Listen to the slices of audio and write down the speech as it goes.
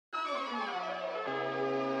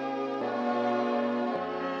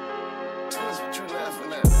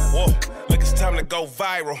Whoa, look, it's time to go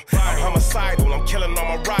viral. I'm homicidal, I'm killing all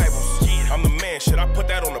my rivals. I'm the man, shit, I put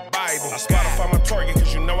that on the Bible. I Spotify my target,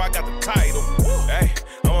 cause you know I got the title. Hey,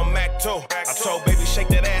 I'm a Mac 2. I told baby shake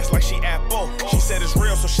that ass like she Apple. She said it's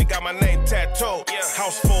real, so she got my name tattooed.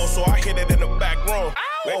 House full, so I hit it in the back room.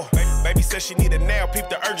 Baby said she needed now, peep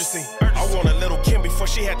the urgency. I want a little Kim before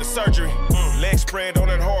she had the surgery. Leg spread on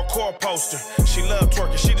that hardcore poster. She love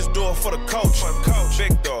twerking, she just do it for the coach.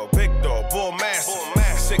 Big dog, bull massive.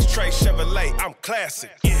 6 tray Chevrolet, I'm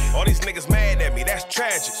classic. All these niggas mad at me, that's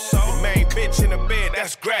tragic. The main bitch in the bed,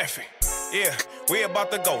 that's graphic. Yeah, we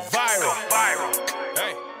about to go viral.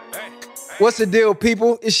 Hey. What's the deal,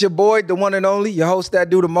 people? It's your boy, the one and only, your host that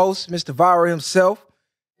do the most, Mr. Viral himself,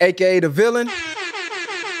 a.k.a. the villain.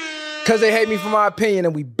 Because they hate me for my opinion,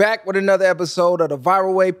 and we back with another episode of the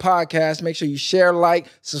Viral Way Podcast. Make sure you share, like,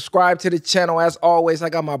 subscribe to the channel. As always, I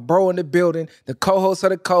got my bro in the building, the co-host of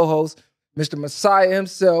the co-host, Mr. Messiah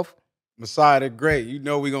himself. Messiah the Great. You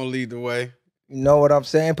know we gonna lead the way. You know what I'm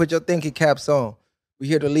saying? Put your thinking caps on. We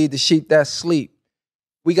here to lead the sheep that sleep.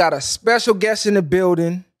 We got a special guest in the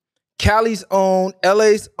building, Cali's own,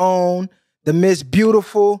 LA's own, the Miss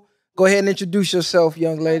Beautiful. Go ahead and introduce yourself,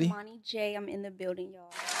 young lady. Armani J, I'm in the building,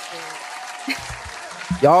 y'all.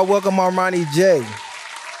 Y'all welcome Armani J.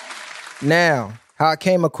 Now, how I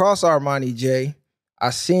came across Armani J,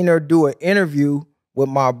 I seen her do an interview with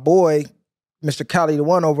my boy, Mr. Cali the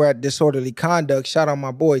One over at Disorderly Conduct. Shout out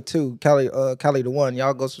my boy too, Cali the One.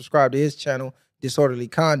 Y'all go subscribe to his channel, Disorderly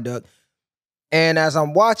Conduct. And as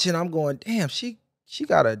I'm watching, I'm going, damn, she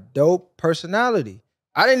got a dope personality.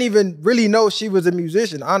 I didn't even really know she was a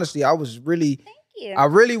musician. Honestly, I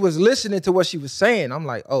really was listening to what she was saying. I'm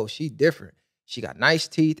like, oh, she different. She got nice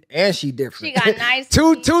teeth and she different. She got nice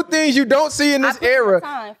two teeth. Two things you don't see in this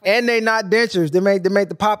era. And they not dentures. They make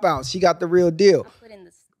the pop outs. She got the real deal. I put in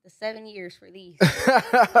the 7 years for these.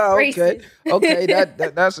 Okay,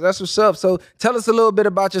 that's what's up. So tell us a little bit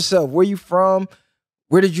about yourself. Where you from?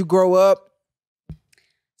 Where did you grow up?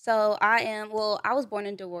 So I was born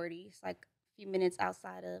in Duarte. It's like a few minutes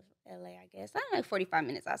outside of LA, I guess. I don't know, like 45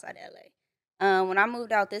 minutes outside of LA. When I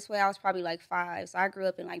moved out this way, I was probably like 5. So I grew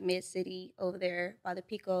up in like mid-city over there by the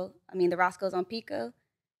the Roscoe's on Pico.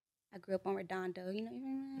 I grew up on Redondo, you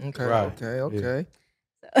know. Okay, right. okay.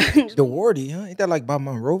 So, Duarte, huh? Ain't that like by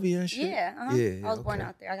Monrovia and shit? Yeah, Yeah, I was born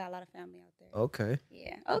out there. I got a lot of family out there. Okay.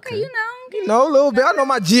 Yeah. Okay, you know. You know a little bit. I know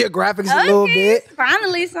my geographics a little bit.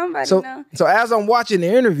 Finally, somebody know. So as I'm watching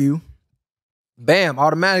the interview, bam,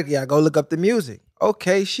 automatically I go look up the music.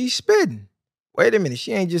 Okay, she's spitting. Wait a minute,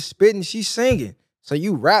 she ain't just spitting, she's singing. So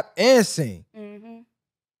you rap and sing. Mm-hmm.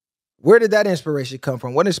 Where did that inspiration come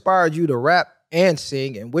from? What inspired you to rap and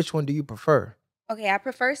sing, and which one do you prefer? Okay, I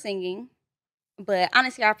prefer singing, but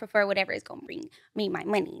honestly, I prefer whatever is gonna bring me my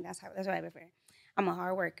money. That's what I prefer. I'm a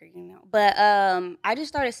hard worker, you know. But I just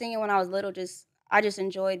started singing when I was little. I just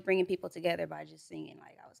enjoyed bringing people together by just singing.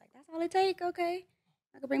 Like I was like, that's all it take. Okay,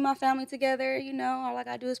 I could bring my family together. You know, all I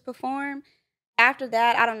gotta do is perform. After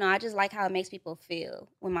that, I don't know. I just like how it makes people feel.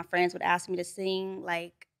 When my friends would ask me to sing,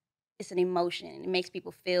 like it's an emotion. It makes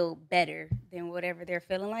people feel better than whatever they're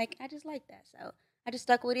feeling like. I just like that. So I just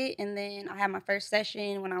stuck with it. And then I had my first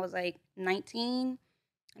session when I was like 19.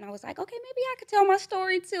 And I was like, okay, maybe I could tell my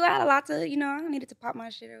story too. I had a lot to, I needed to pop my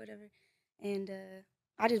shit or whatever. And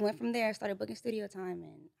I just went from there, started booking studio time,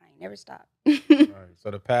 and I ain't never stopped. All right, so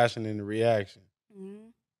the passion and the reaction. Mm-hmm.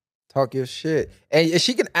 Talk your shit. And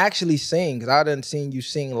she can actually sing, because I done seen you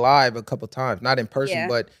sing live a couple times. Not in person,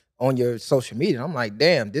 but on your social media. I'm like,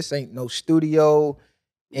 damn, this ain't no studio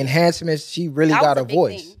enhancements. She really got a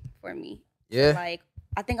voice. Thing for me. Yeah. So, like,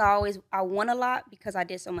 I think I won a lot because I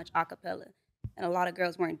did so much a cappella. And a lot of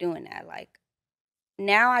girls weren't doing that. Like,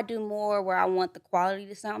 now I do more where I want the quality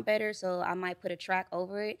to sound better, so I might put a track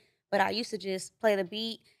over it. But I used to just play the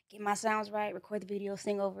beat, get my sounds right, record the video,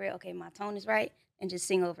 sing over it. Okay, my tone is right. And just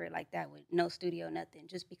sing over it like that with no studio, nothing.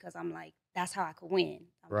 Just because I'm like, that's how I could win.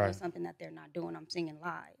 I'm doing something that they're not doing. I'm singing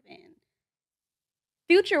live. And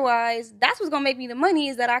future-wise, that's what's going to make me the money,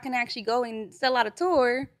 is that I can actually go and sell out a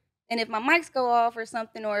tour. And if my mics go off or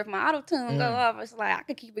something, or if my auto-tune go off, it's like, I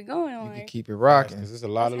could keep it going. You can keep it rocking. Because there's a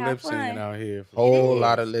lot of lip singing out here. Whole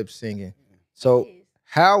lot of lip singing. So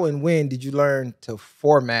how and when did you learn to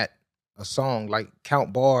format a song, like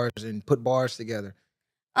count bars and put bars together?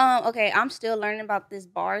 Okay, I'm still learning about this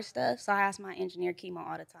bar stuff, so I ask my engineer Kimo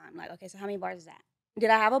all the time, like, okay, so how many bars is that? Did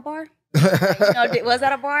I have a bar? Was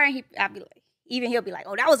that a bar? And he'll be like,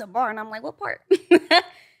 oh, that was a bar, and I'm like, what part?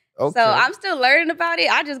 Okay. So I'm still learning about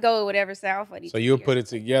it. I just go with whatever sound funny. So you'll put it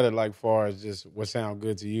together like far as just what sound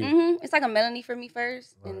good to you. Mm-hmm. It's like a melody for me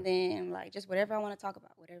first, Right. and then like just whatever I want to talk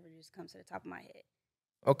about, whatever just comes to the top of my head.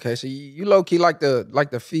 Okay, so you low key like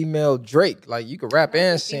the female Drake. Like you could rap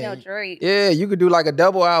and sing. Female Drake. Yeah, you could do like a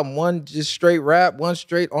double album, one just straight rap, one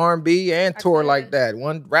straight R&B, and tour like that.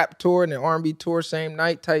 One rap tour and an R&B tour same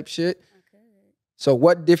night type shit. So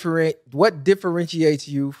what differentiates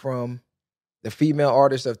you from the female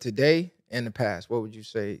artists of today and the past? What would you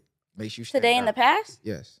say makes you stand Today out? and the past?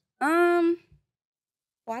 Yes.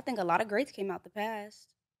 Well, I think a lot of greats came out the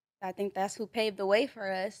past. I think that's who paved the way for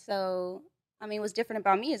us. So, I mean, what's different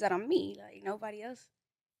about me is that I'm me. Like nobody else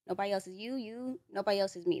is you, nobody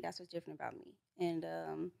else is me. That's what's different about me. And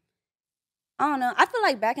I don't know. I feel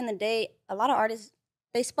like back in the day, a lot of artists,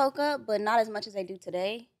 they spoke up, but not as much as they do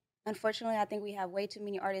today. Unfortunately, I think we have way too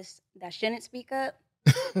many artists that shouldn't speak up.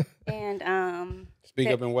 And Speak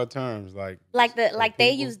up in what terms?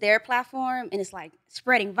 They use their platform and it's like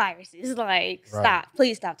spreading viruses. Like, stop,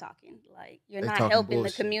 please stop talking. Like you're not helping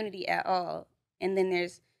the community at all. And then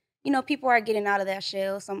there's, people are getting out of that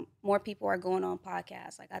shell. Some more people are going on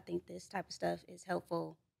podcasts. Like I think this type of stuff is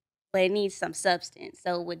helpful, but it needs some substance.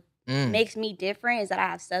 So what makes me different is that I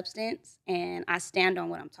have substance and I stand on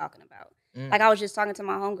what I'm talking about. Like I was just talking to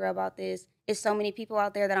my homegirl about this. It's so many people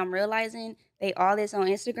out there that I'm realizing they all this on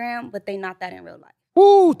Instagram, but they not that in real life.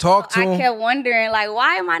 Woo, talk to I them. kept wondering, like,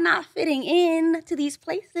 why am I not fitting in to these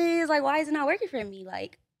places? Like, why is it not working for me?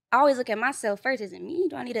 Like, I always look at myself first. Is it me?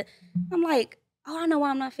 Do I need to? I'm like, oh, I know why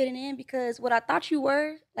I'm not fitting in because what I thought you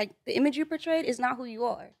were, like the image you portrayed, is not who you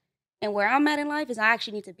are. And where I'm at in life is I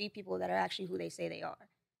actually need to be people that are actually who they say they are.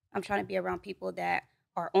 I'm trying to be around people that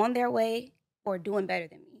are on their way or doing better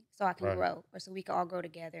than me. So I can grow, or so we can all grow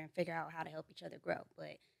together and figure out how to help each other grow.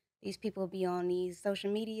 But these people be on these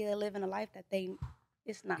social media living a life that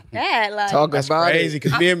it's not bad. Like That's crazy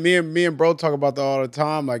because me and bro talk about that all the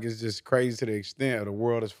time. Like it's just crazy to the extent of the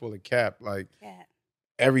world is full of cap. Like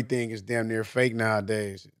everything is damn near fake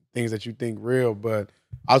nowadays. Things that you think real, but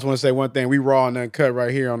I just want to say one thing: we raw and uncut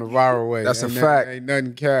right here on the viral way. That's a fact. Ain't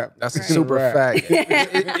nothing cap. That's a super fact.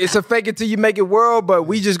 It's a fake it till you make it world, but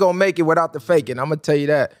we just gonna make it without the faking. I'm gonna tell you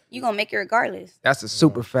that. You gonna make it regardless. That's a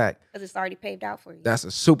super fact. Because it's already paved out for you. That's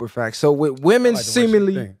a super fact. So with women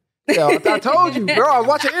seemingly, I told you, girl. I was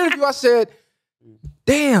watching an interview. I said,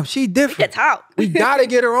 "Damn, she different. We can talk. We gotta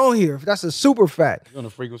get her on here. That's a super fact. On the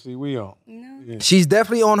frequency we on. Yeah. She's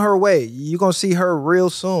definitely on her way. You're gonna see her real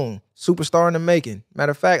soon. Superstar in the making.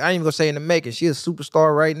 Matter of fact, I ain't even gonna say in the making. She a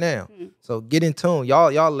superstar right now. So get in tune.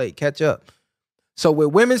 Y'all late. Catch up. So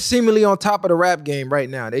with women seemingly on top of the rap game right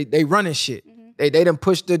now, they running shit. They done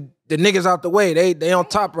pushed the niggas out the way. They on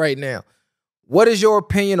top right now. What is your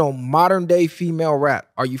opinion on modern day female rap?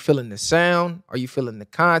 Are you feeling the sound? Are you feeling the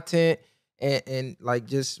content? And like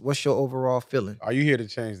just what's your overall feeling? Are you here to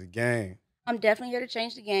change the game? I'm definitely here to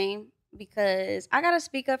change the game because I gotta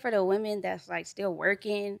speak up for the women that's like still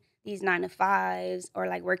working these 9-to-5s or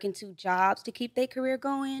like working 2 jobs to keep their career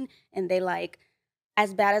going. And they like,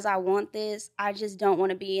 as bad as I want this, I just don't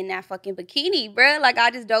want to be in that fucking bikini, bro. Like,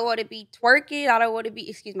 I just don't want to be twerking. I don't want to be,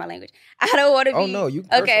 excuse my language. I don't want to be. Oh, no, you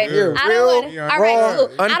okay. Here. I don't want to. All right,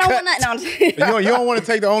 cool. I don't want to. No, I'm just, you don't want to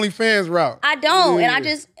take the OnlyFans route. I don't. And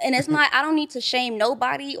and it's not, I don't need to shame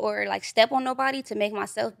nobody or like step on nobody to make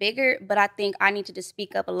myself bigger. But I think I need to just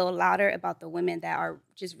speak up a little louder about the women that are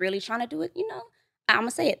just really trying to do it, I'm going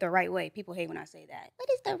to say it the right way. People hate when I say that. What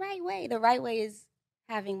is the right way? The right way is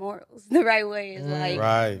having morals. The right way is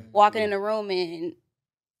like walking in a room and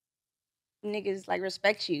niggas like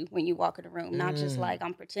respect you when you walk in the room. Not just like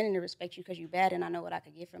I'm pretending to respect you because you bad and I know what I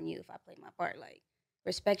could get from you if I play my part. Like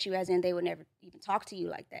respect you as in they would never even talk to you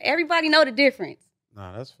like that. Everybody know the difference.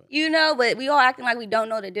 Nah, that's fine. But we all acting like we don't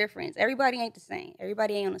know the difference. Everybody ain't the same.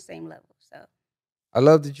 Everybody ain't on the same level. So I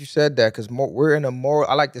love that you said that because we're in a moral.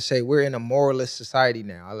 I like to say we're in a moralist society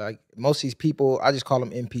now. I like most of these people. I just call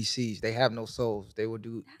them NPCs. They have no souls. They will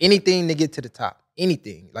do anything to get to the top.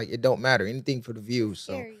 Anything, like it don't matter. Anything for the views.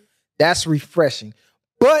 So that's refreshing.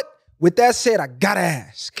 But with that said, I gotta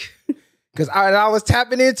ask because I was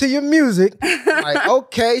tapping into your music. Like,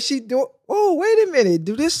 okay, she do. Oh, wait a minute.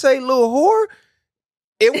 Do this say Lil Whore?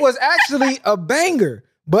 It was actually a banger,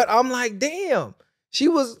 but I'm like, damn, she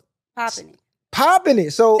was popping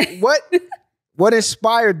it. So what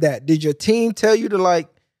inspired that? Did your team tell you to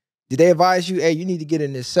did they advise you, hey, you need to get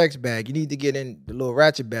in this sex bag. You need to get in the little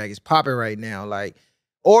ratchet bag. It's popping right now.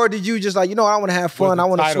 Or did you just I want to have fun. I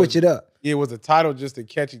want to switch it up. Yeah, was the title just a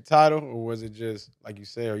catchy title or was it just like you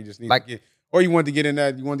said, or you just need to get, or you wanted to get in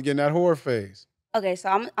that, horror phase? Okay, so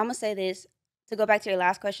I'm going to say this. to go back to your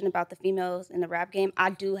last question about the females in the rap game, I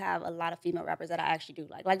do have a lot of female rappers that I actually do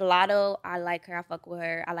like. Like Lotto, I like her. I fuck with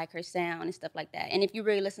her. I like her sound and stuff like that. And if you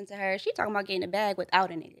really listen to her, she talking about getting a bag without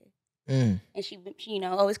a nigga. And she, you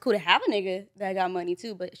know, oh, it's cool to have a nigga that got money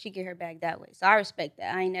too, but she get her bag that way. So I respect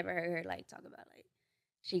that. I ain't never heard her like talk about like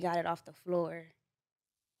she got it off the floor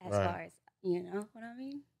as far as, you know what I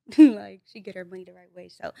mean? Like she get her money the right way.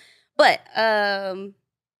 So, but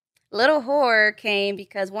Little Whore came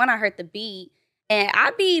because one, I heard the beat. And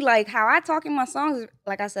I be like, how I talk in my songs,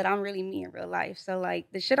 like I said, I'm really me in real life. So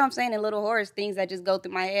like the shit I'm saying in Little Whore is things that just go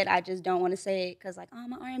through my head. I just don't want to say it because like, oh,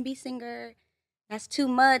 I'm an R&B singer. That's too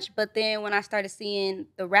much. But then when I started seeing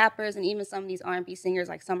the rappers and even some of these R&B singers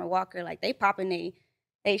like Summer Walker, like they popping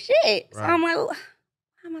they shit. So I'm like, why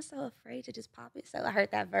am I so afraid to just pop it? So I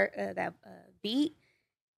heard that beat.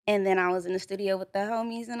 And then I was in the studio with the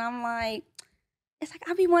homies and I'm like, it's like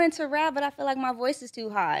I be wanting to rap, but I feel like my voice is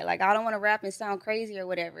too high. Like I don't want to rap and sound crazy or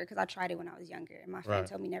whatever because I tried it when I was younger and my friend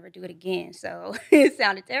told me never do it again. So it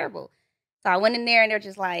sounded terrible. So I went in there and they're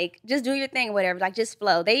just like, just do your thing or whatever. Like just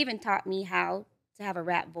flow. They even taught me how to have a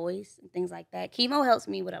rap voice and things like that. Chemo helps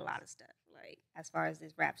me with a lot of stuff. Like as far as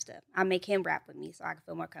this rap stuff, I make him rap with me so I can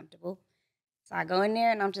feel more comfortable. So I go in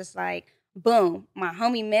there and I'm just like, boom. My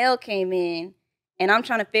homie Mel came in and I'm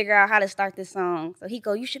trying to figure out how to start this song. So he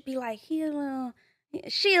go, you should be like, she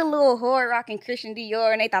a little whore rocking Christian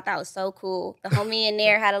Dior, and they thought that was so cool. The homie in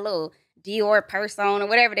there had a little Dior purse on or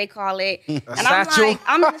whatever they call it. And satchel?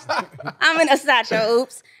 I'm like, I'm in a satchel,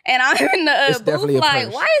 oops. And I'm in the booth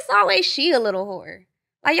like, why is always she a little whore?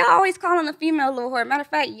 Like, y'all always calling a female a little whore. Matter of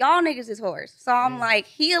fact, y'all niggas is whores. So I'm like,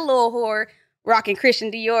 he a little whore rocking Christian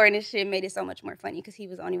Dior, and this shit made it so much more funny because he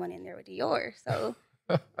was the only one in there with Dior. So...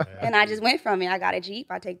 and I just went from it. I got a Jeep.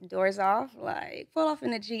 I take the doors off, like pull off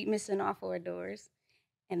in the Jeep, missing all 4 doors.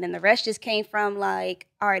 And then the rest just came from like,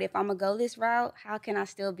 all right, if I'm going to go this route, how can I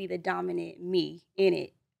still be the dominant me in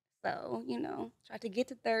it? So, you know, tried to get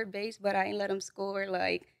to third base, but I ain't let them score.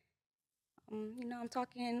 Like, you know, I'm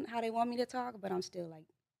talking how they want me to talk, but I'm still like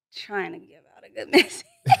trying to give out a good message.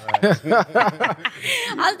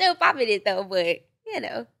 I'm still popping it though, but, you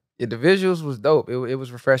know. Yeah, the visuals was dope. It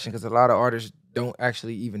was refreshing because a lot of artists don't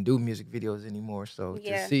actually even do music videos anymore. So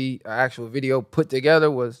to see an actual video put together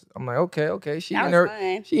I'm like, okay, she in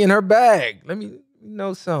her bag. Let me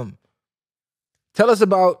know something. Tell us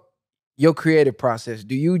about your creative process.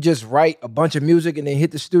 Do you just write a bunch of music and then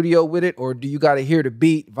hit the studio with it, or do you got to hear the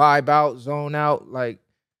beat, vibe out, zone out? Like,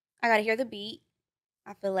 I got to hear the beat.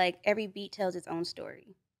 I feel like every beat tells its own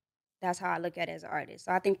story. That's how I look at it as an artist.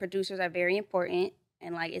 So I think producers are very important.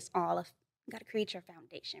 And like it's all you gotta create your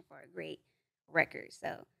foundation for a great record. So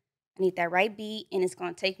I need that right beat and it's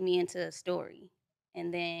gonna take me into a story.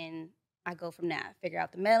 And then I go from that, figure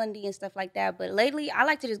out the melody and stuff like that. But lately I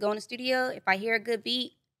like to just go in the studio. If I hear a good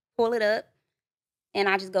beat, pull it up, and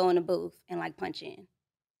I just go in the booth and like punch in.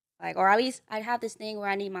 Like, or at least I have this thing where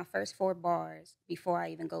I need my first 4 bars before I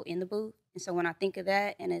even go in the booth. And so when I think of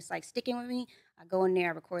that and it's like sticking with me, I go in there,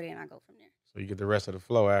 I record it, and I go from there. So you get the rest of the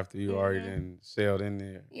flow after you already then sailed in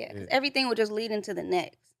there. Yeah, because everything will just lead into the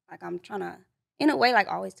next. Like I'm trying to, in a way, like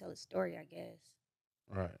always tell a story, I guess.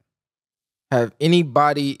 Right. Have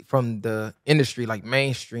anybody from the industry, like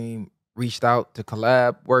mainstream, reached out to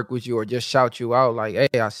collab, work with you, or just shout you out like,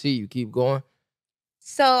 hey, I see you, keep going?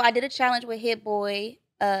 So I did a challenge with Hit Boy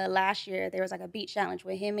last year. There was like a beat challenge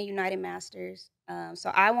with him and United Masters. So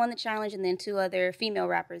I won the challenge and then 2 other female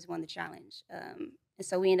rappers won the challenge. And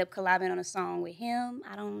so we ended up collabing on a song with him.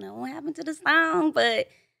 I don't know what happened to the song, but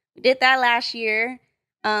we did that last year.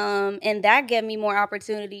 And that gave me more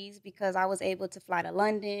opportunities because I was able to fly to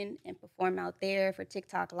London and perform out there for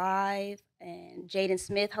TikTok Live. And Jaden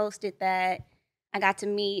Smith hosted that. I got to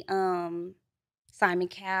meet Simon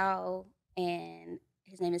Cowell, and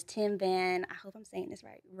his name is Tim Van. I hope I'm saying this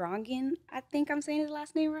right. Rongen, I think I'm saying his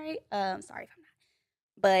last name right. Sorry if I'm not.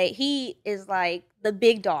 But he is like the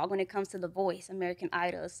big dog when it comes to The Voice, American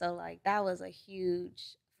Idol. So like that was a huge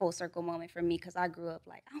full circle moment for me because I grew up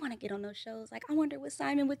like, I want to get on those shows. Like, I wonder what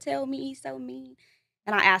Simon would tell me. He's so mean.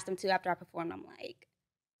 And I asked him too after I performed. I'm like,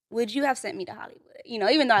 would you have sent me to Hollywood? You know,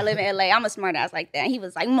 even though I live in LA, I'm a smart ass like that. And he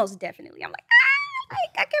was like, most definitely. I'm like,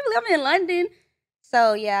 I can't believe I'm in London.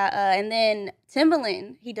 So yeah, and then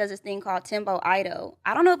Timbaland, he does this thing called Timbo Idol.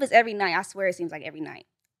 I don't know if it's every night. I swear it seems like every night.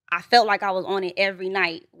 I felt like I was on it every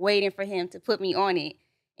night, waiting for him to put me on it.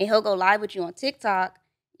 And he'll go live with you on TikTok,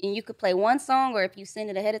 and you could play 1 song, or if you send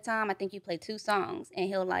it ahead of time, I think you play 2 songs, and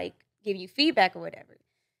he'll like give you feedback or whatever.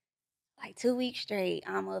 Like 2 weeks straight,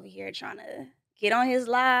 I'm over here trying to get on his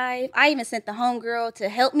live. I even sent the homegirl to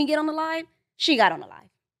help me get on the live. She got on the live.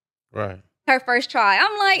 Right. Her first try.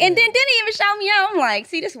 I'm like, and then didn't even shout me out. I'm like,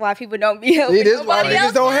 see, this is why people don't be helping. See, this is why nobody niggas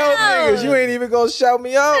else don't help out. niggas. You ain't even gonna shout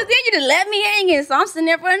me out. Then you just let me hanging. So I'm sitting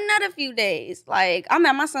there for another few days. Like, I'm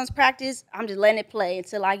at my son's practice. I'm just letting it play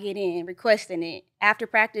until I get in, requesting it. After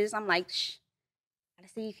practice, I'm like, shh,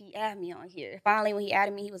 gotta see if he added me on here. Finally, when he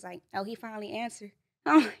added me, he was like, oh, he finally answered.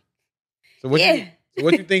 I'm like, So what yeah.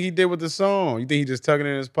 you think he did with the song? You think he just tucked it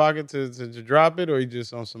in his pocket to drop it, or he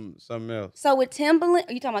just on something else? So with Timbaland,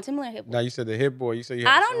 are you talking about Timbaland or Hit Boy? Now you said the Hit Boy. You said you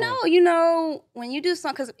had I a don't song. know. You know, when you do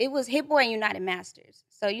something, because it was Hit Boy and United Masters.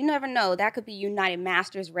 So you never know. That could be United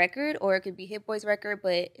Masters record or it could be Hit Boy's record.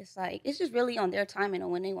 But it's like, it's just really on their timing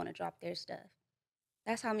on when they want to drop their stuff.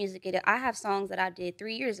 That's how music is. I have songs that I did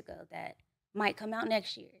 3 years ago that might come out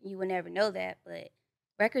next year. You would never know that, but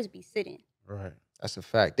records be sitting. Right. That's a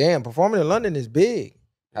fact. Damn, performing in London is big.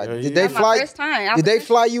 Yeah, Did yeah. they That's my fly? first time. Did they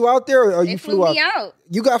fly you out there, or They you flew flew me out.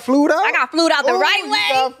 You got flued out? I got flued out the Oh, right you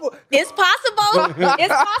way. got It's possible.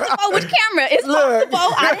 It's possible. Which camera? It's Look.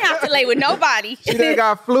 possible. I didn't have to lay with nobody. She done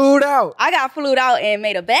got flued out. I got flued out and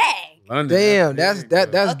made a bag. London. Damn, that's big, though.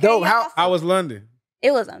 that's Okay, dope. y'all. How was London?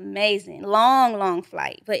 It was amazing. Long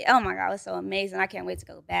flight. But oh my God, it was so amazing. I can't wait to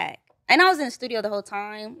go back. And I was in the studio the whole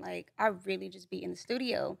time. Like, I really just be in the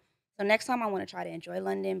studio. So next time I want to try to enjoy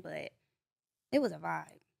London, but it was a vibe.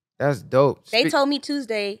 That's dope. They told me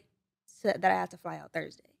Tuesday that I have to fly out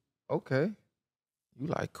Thursday. Okay. You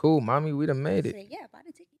like, cool, mommy, we done I made said, it. yeah, buy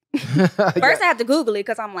the ticket. First I had to Google it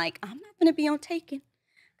because I'm like, I'm not going to be on Taken.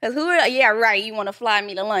 Because yeah, right, you want to fly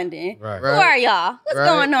me to London. Right. Who are y'all? What's Right.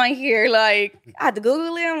 going on here? Like, I had to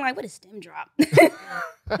Google it. I'm like, what is stem drop? Because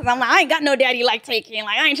I'm like, I ain't got no daddy like Taken.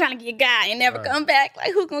 Like, I ain't trying to get a guy and never Right. come back.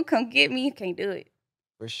 Like, who gonna come get me? Can't do it.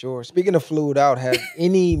 For sure. Speaking of flued out, have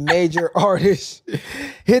any major artists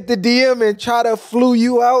hit the DM and try to flew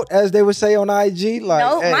you out, as they would say on IG? Like,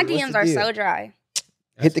 No, hey, my what's DMs the are deal? so dry.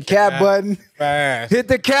 Hit the cap button. Fast. Hit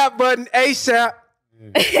the cap button ASAP.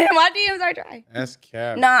 My DMs are dry. That's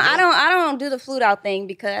cap. No, I don't do the flute out thing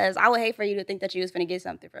because I would hate for you to think that you was finna get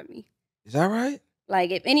something from me. Is that right?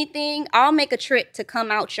 Like, if anything, I'll make a trip to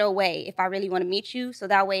come out your way if I really want to meet you. So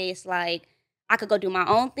that way it's like, I could go do my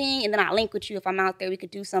own thing and then I link with you if I'm out there. We could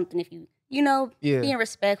do something if you know, Yeah. being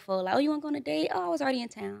respectful. Like, oh, you want to go on a date? Oh, I was already in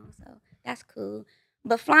town. So that's cool.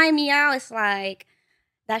 But flying me out, it's like,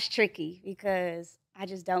 that's tricky because I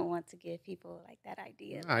just don't want to give people like that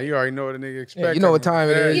idea. Nah, you already know what a nigga expects. Yeah, you know what time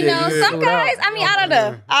it is. You Yeah, know, you some flew out. guys, I mean, I don't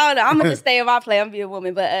know. I'm going to just stay in my play. I'm be a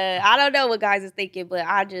woman. But I don't know what guys is thinking, but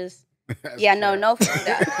I just, no food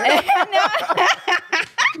out.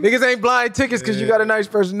 Niggas ain't blind tickets because you got a nice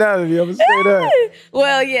personality. I'm gonna say that.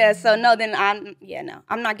 Well, yeah. So no, then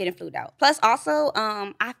I'm not getting flued out. Plus, also,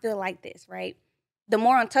 I feel like this, right? The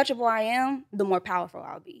more untouchable I am, the more powerful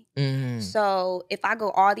I'll be. Mhm. So if I go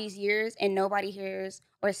all these years and nobody hears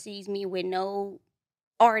or sees me with no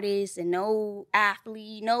artist and no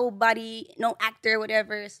athlete, nobody, no actor,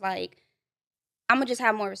 whatever, it's like I'm gonna just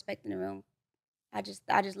have more respect in the room. I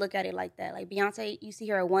just look at it like that. Like Beyonce, you see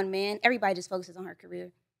her a one man, everybody just focuses on her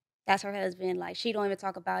career. That's her husband. Like, she don't even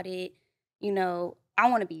talk about it. You know,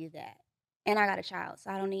 I want to be that. And I got a child,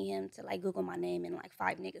 so I don't need him to like Google my name and like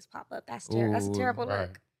 5 niggas pop up. That's a Ooh, terrible right.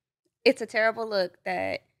 look. It's a terrible look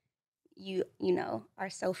that you know are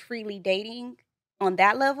so freely dating on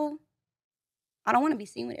that level. I don't want to be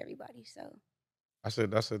seen with everybody. So I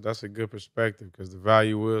said that's a good perspective because the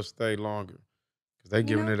value will stay longer because they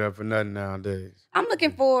giving know? it up for nothing nowadays. I'm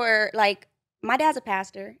looking for, like, my dad's a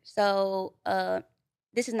pastor, so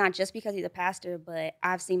this is not just because he's a pastor, but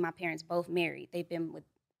I've seen my parents both married. They've been with,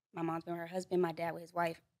 my mom's been with her husband, my dad with his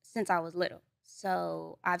wife since I was little.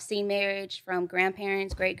 So I've seen marriage from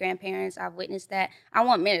grandparents, great-grandparents. I've witnessed that. I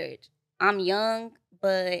want marriage. I'm young,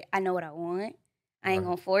 but I know what I want. I ain't Right.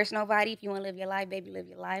 gonna force nobody. If you want to live your life, baby, live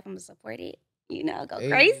your life. I'm gonna support it. You know, go Hey.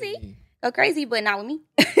 crazy. Go crazy, but not with me.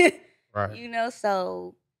 Right. You know,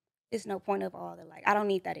 so it's no point of all the, like, I don't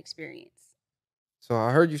need that experience. So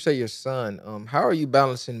I heard you say your son. How are you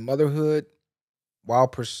balancing motherhood while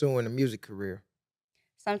pursuing a music career?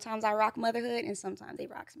 Sometimes I rock motherhood and sometimes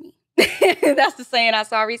it rocks me. That's the saying I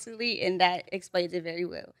saw recently, and that explains it very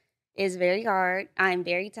well. It's very hard. I'm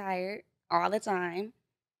very tired all the time.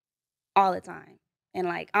 All the time. And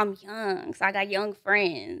like, I'm young, so I got young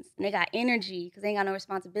friends and they got energy because they ain't got no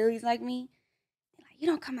responsibilities like me. They're like, you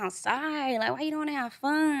don't come outside. Like, why you don't want to have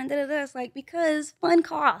fun? Da-da-da. It's like, because fun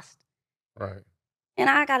costs. Right. And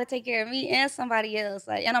I got to take care of me and somebody else.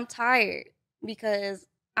 Like, and I'm tired because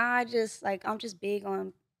I'm just big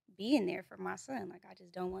on being there for my son. Like, I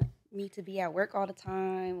just don't want me to be at work all the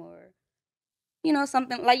time or, you know,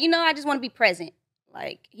 something like, you know, I just want to be present.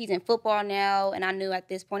 Like, he's in football now, and I knew at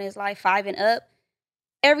this point in his life, 5 and up,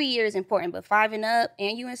 every year is important, but 5 and up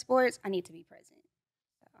and you in sports, I need to be present.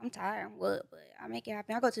 So I'm tired, I'm wood, but I make it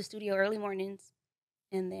happen. I go to the studio early mornings,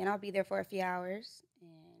 and then I'll be there for a few hours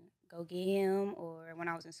and go get him. Or when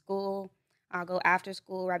I was in school, I'll go after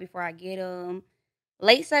school right before I get him.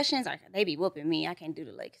 Late sessions, they be whooping me. I can't do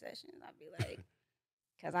the late sessions. I'll be like,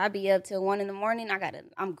 because I be up till 1 in the morning.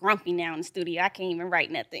 I'm grumpy now in the studio. I can't even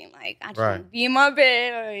write nothing. Like, I just want to be in my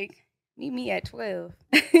bed. Like, meet me at 12.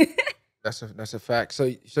 That's a fact. So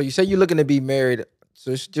you say you're looking to be married.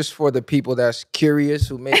 So it's just for the people that's curious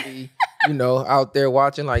who may be, out there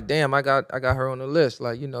watching. Like, damn, I got her on the list.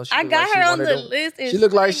 Like, she I got her on the list. She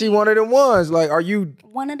looked like she one of them ones. Like, are you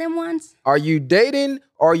one of them ones? Are you dating?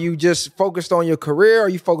 Are you just focused on your career? Are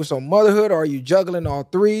you focused on motherhood? Or are you juggling all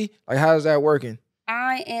three? Like, how's that working?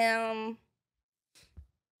 I am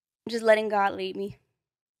just letting God lead me.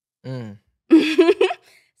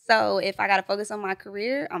 So if I got to focus on my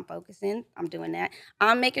career, I'm focusing. I'm doing that.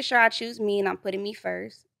 I'm making sure I choose me, and I'm putting me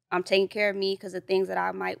first. I'm taking care of me because the things that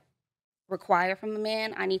I might require from a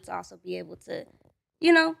man, I need to also be able to,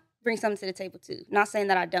 bring something to the table too. Not saying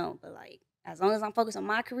that I don't, but like, as long as I'm focused on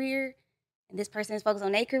my career and this person is focused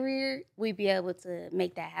on their career, we be able to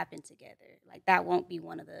make that happen together. Like, that won't be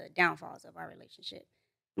one of the downfalls of our relationship.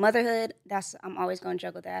 Motherhood, I'm always going to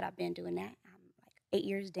juggle that. I've been doing that. I'm like 8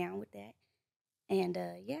 years down with that. And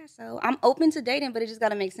so I'm open to dating, but it just got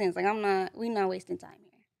to make sense. Like, we're not wasting time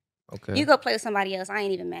here. Okay. You go play with somebody else, I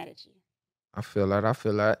ain't even mad at you. I feel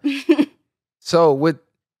that. So with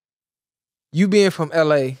you being from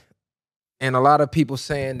LA, and a lot of people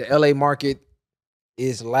saying the LA market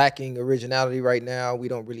is lacking originality right now. We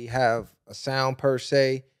don't really have a sound per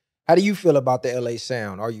se. How do you feel about the LA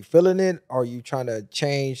sound? Are you feeling it? Are you trying to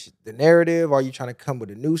change the narrative? Are you trying to come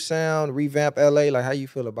with a new sound, revamp LA? Like, how you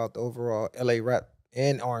feel about the overall LA rap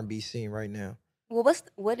and R&B scene right now? Well,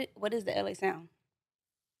 what is the LA sound?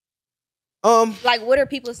 What are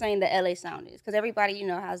people saying the LA sound is? Because everybody,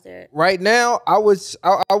 has their... Right now, I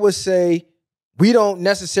would say we don't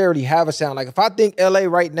necessarily have a sound. Like, if I think LA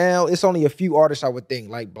right now, it's only a few artists I would think,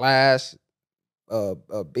 like Blast,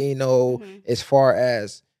 Bino, as far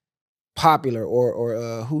as popular,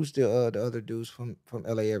 or who's the other dudes from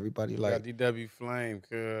LA? Everybody like DW Flame,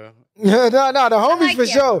 no, the homies for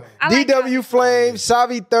sure. DW Flame,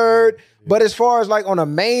 Savi Third. But as far as like on a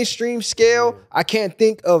mainstream scale, I can't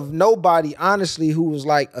think of nobody honestly who was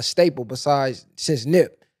like a staple besides since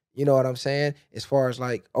Nip. You know what I'm saying? As far as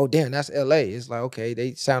like, oh damn, that's LA. It's like, okay,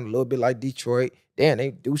 they sound a little bit like Detroit. Damn,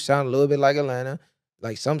 they do sound a little bit like Atlanta.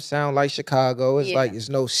 Like, some sound like Chicago. It's like it's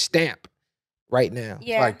no stamp right now.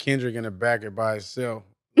 Yeah. It's like Kendrick in the back it by itself.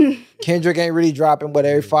 Kendrick ain't really dropping, but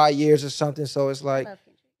every 5 years or something. So it's like,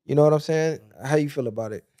 you know what I'm saying? How you feel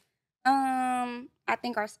about it?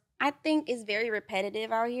 I think it's very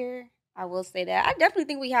repetitive out here. I will say that. I definitely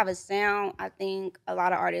think we have a sound. I think a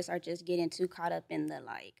lot of artists are just getting too caught up in the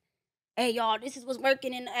like, hey y'all, this is what's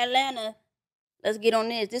working in Atlanta. Let's get on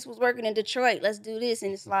this. This was working in Detroit. Let's do this.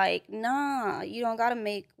 And it's like, nah, you don't gotta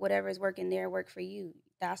make whatever is working there work for you.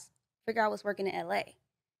 Figure out what's working in LA.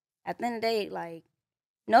 At the end of the day, like,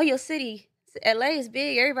 know your city. LA is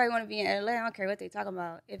big. Everybody want to be in LA. I don't care what they talking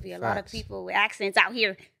about. It'd be a lot of people with accents out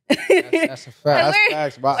here. That's a fact.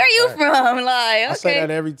 That's facts. Where you from? Like, okay. I say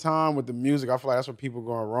that every time with the music. I feel like that's what people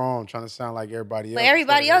going wrong, trying to sound like everybody else. But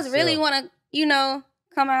everybody else really want to,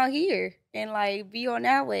 come out here and like be on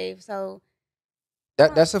that wave. So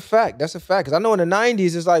that's a fact. That's a fact. Because I know in the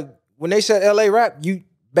 90s, it's like when they said LA rap,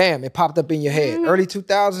 bam, it popped up in your head. Early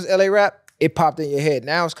 2000s LA rap, it popped in your head.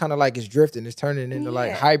 Now it's kind of like it's drifting. It's turning into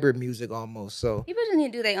like hybrid music almost. So people just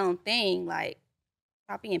need to do their own thing. Like,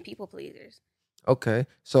 stop being people pleasers. Okay.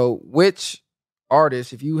 So which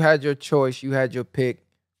artist, if you had your choice, you had your pick,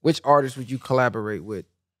 which artist would you collaborate with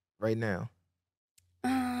right now?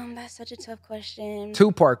 That's such a tough question.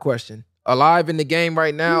 2-part question. Alive in the game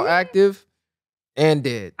right now, active, and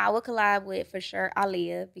dead. I would collab with, for sure,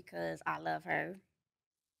 Aaliyah, because I love her.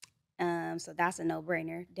 So that's a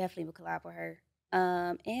no-brainer. Definitely would collab with her.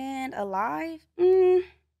 And alive,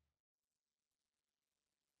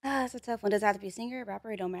 that's a tough one. Does it have to be a singer,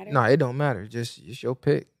 rapper? It don't matter. No, it don't matter. Just your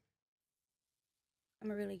pick. I'm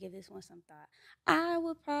gonna really give this one some thought. I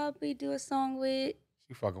would probably do a song with.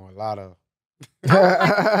 She fucking with Lotto.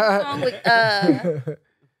 Song with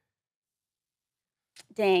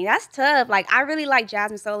dang, that's tough. Like, I really like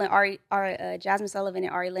Jasmine Sullivan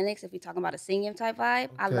and Ari Lennox. If you're talking about a singing type vibe,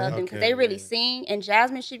 I love them because they really sing. And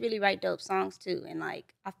Jasmine, she really write dope songs too. And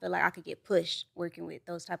like, I feel like I could get pushed working with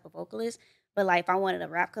those type of vocalists. But like, if I wanted a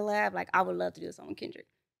rap collab, like, I would love to do a song with Kendrick.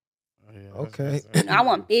 Yeah, Okay. You know, I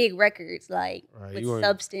want big records, like Right, with you want-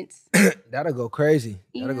 substance. That'll go crazy.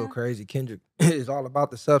 That'll go Yeah. crazy. Kendrick is all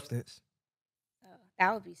about the substance. So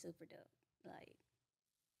that would be super dope. Like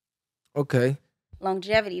Okay.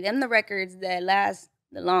 longevity. Them the records that last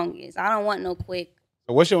the longest. I don't want no quick.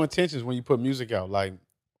 So what's your intentions when you put music out? Like,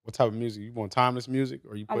 what type of music? You want timeless music,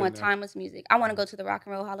 or you? I want timeless music. I want to go to the Rock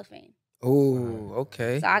and Roll Hall of Fame. Ooh,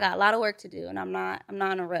 okay. So I got a lot of work to do, and I'm not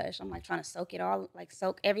in a rush. I'm like trying to soak it all, like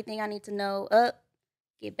soak everything I need to know up,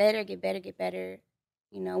 get better, get better, get better.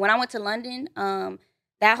 You know, when I went to London,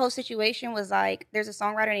 that whole situation was like, there's a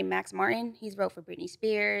songwriter named Max Martin. He's wrote for Britney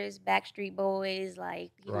Spears, Backstreet Boys,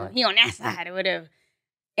 like you know, he on that side or whatever.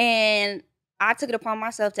 And I took it upon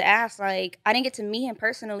myself to ask, like, I didn't get to meet him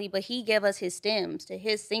personally, but he gave us his stems to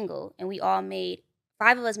his single, and we all made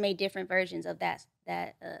 5 of us made different versions of that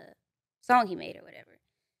song he made or whatever.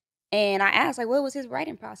 And I asked, like, what was his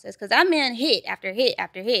writing process? Because that man hit after hit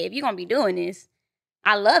after hit. If you're going to be doing this,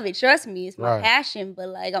 I love it. Trust me. It's my passion. But,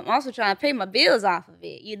 like, I'm also trying to pay my bills off of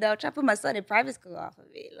it. You know, trying to put my son in private school off of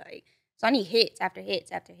it. Like, so I need hits after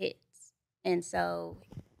hits after hits. And so,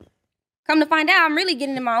 come to find out, I'm really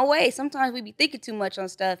getting in my own way. Sometimes we be thinking too much on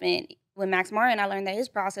stuff. And with Max Martin, I learned that his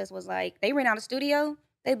process was, like, they rent out a studio.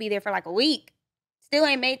 They'd be there for, like, a week. Still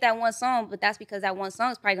ain't made that one song, but that's because that one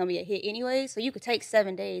song is probably going to be a hit anyway. So you could take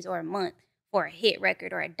 7 days or a month for a hit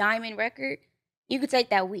record or a diamond record. You could take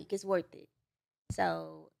that week. It's worth it.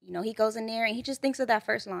 So, you know, he goes in there and he just thinks of that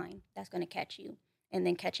first line that's going to catch you and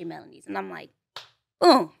then catchy melodies. And I'm like,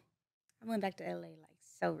 boom. I went back to LA like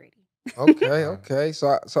so ready. Okay.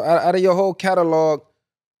 So out of your whole catalog,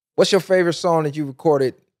 what's your favorite song that you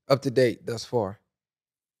recorded up to date thus far?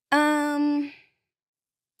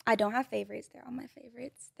 I don't have favorites. They're all my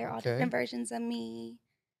favorites. They're all different versions of me.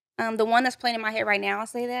 The one that's playing in my head right now, I'll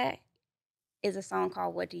say that, is a song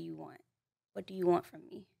called What Do You Want? What Do You Want From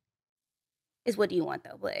Me? It's What Do You Want,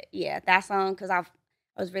 though. But, yeah, that song, because I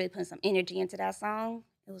was really putting some energy into that song.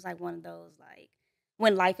 It was like one of those, like,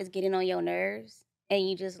 when life is getting on your nerves, and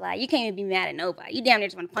you just, like, you can't even be mad at nobody. You damn near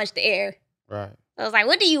just want to punch the air. Right. So I was like,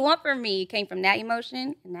 what do you want from me? It came from that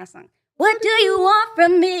emotion and that song. What do you want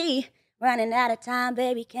from me? Running out of time,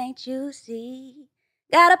 baby, can't you see?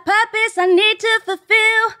 Got a purpose I need to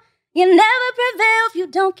fulfill. You never prevail if you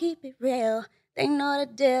don't keep it real. They know the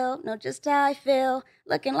deal, know just how I feel.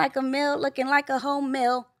 Looking like a meal, looking like a home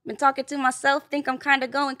meal. Been talking to myself, think I'm kind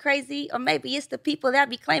of going crazy. Or maybe it's the people that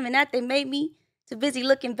be claiming that they made me. Too busy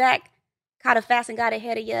looking back. Caught it fast and got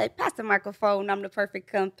ahead of ya. Pass the microphone, I'm the perfect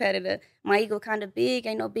competitor. My ego kind of big,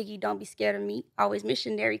 ain't no biggie, don't be scared of me. Always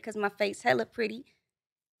missionary, cause my face hella pretty.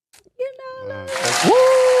 You know.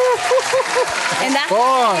 And that's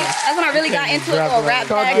when I really got into it for rap.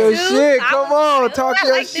 Talk your shit, come on, talk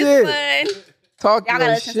your shit. Talk Y'all gotta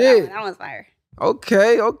your listen to that shit. one. That one's fire.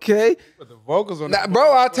 Okay. Put the vocals on that.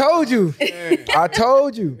 Bro, I told you. I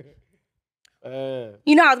told you.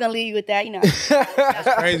 You know I was gonna leave you with that. You know.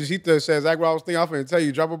 That's crazy. She says, Zach, what I was thinking, I'm finna tell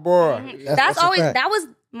you, drop a bar. Mm-hmm. That's always, that was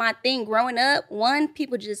my thing growing up. One,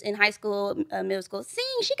 people just in high school, middle school,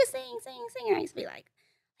 she could sing. And I used to be like,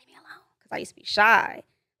 leave me alone. Because I used to be shy.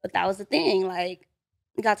 But that was the thing. Like,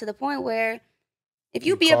 it got to the point where if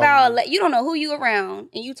you be about, you don't know who you around,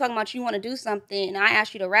 and you talking about you want to do something, and I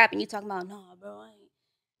ask you to rap, and you talking about, no, bro, I ain't.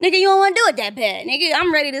 Nigga, you don't want to do it that bad. Nigga,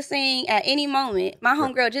 I'm ready to sing at any moment. My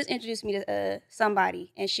homegirl just introduced me to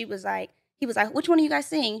somebody, and he was like, which one of you guys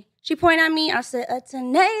sing? She pointed at me. I said, a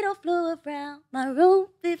tornado flew around my room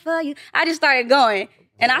before you. I just started going,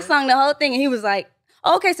 and I sung the whole thing, and he was like,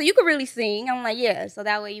 okay, so you could really sing. I'm like, yeah, so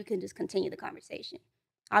that way you can just continue the conversation.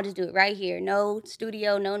 I'll just do it right here. No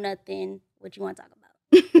studio, no nothing. What you want to talk about?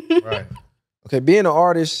 Right. Okay, being an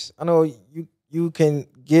artist, I know you can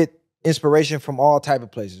get inspiration from all type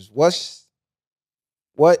of places. What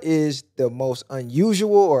is the most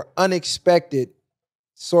unusual or unexpected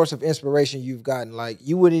source of inspiration you've gotten? Like,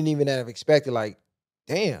 you wouldn't even have expected, like,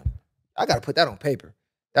 damn, I got to put that on paper.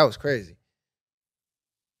 That was crazy.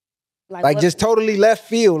 Like just totally left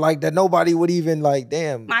field, like that nobody would even, like,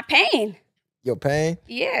 damn. My pain. Your pain?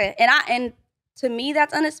 Yeah, and to me,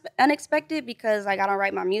 that's unexpected because, like, I don't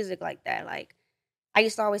write my music like that. Like, I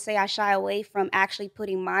used to always say I shy away from actually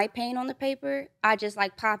putting my pain on the paper. I just,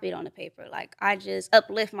 like, pop it on the paper. Like, I just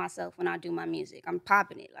uplift myself when I do my music. I'm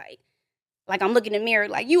popping it, like I'm looking in the mirror,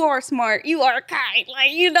 like, you are smart, you are kind.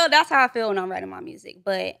 Like, you know, that's how I feel when I'm writing my music.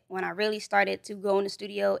 But when I really started to go in the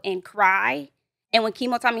studio and cry, and when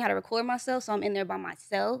Chemo taught me how to record myself, so I'm in there by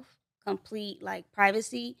myself, complete, like,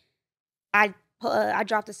 privacy, I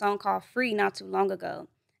dropped a song called Free not too long ago.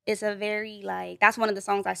 It's a very, like, that's one of the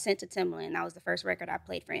songs I sent to Timbaland. That was the first record I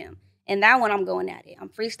played for him. And that one, I'm going at it. I'm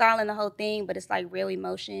freestyling the whole thing, but it's like real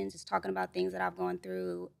emotions. It's talking about things that I've gone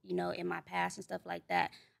through, you know, in my past and stuff like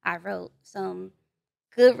that. I wrote some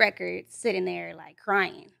good records sitting there like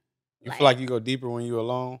crying. You feel like you go deeper when you're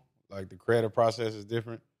alone? Like the creative process is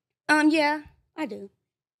different? Yeah, I do.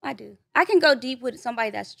 I can go deep with somebody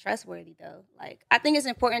that's trustworthy though. Like I think it's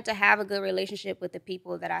important to have a good relationship with the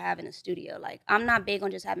people that I have in the studio. Like I'm not big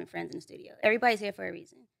on just having friends in the studio. Everybody's here for a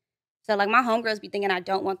reason. So like my homegirls be thinking I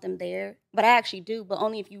don't want them there, but I actually do, but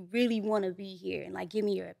only if you really want to be here and like give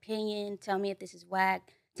me your opinion, tell me if this is whack,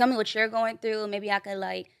 tell me what you're going through. Maybe I could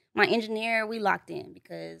like my engineer, we locked in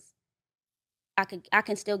because I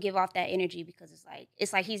can still give off that energy because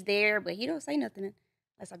it's like he's there, but he don't say nothing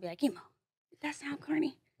unless I be like, Kimo, did that sound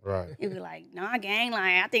corny? Right. He'd be like, nah, gang,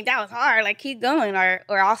 like I think that was hard. Like keep going. Or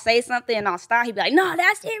I'll say something and I'll stop. He'd be like, no,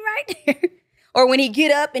 that's it right there. Or when he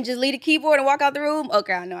get up and just leave the keyboard and walk out the room,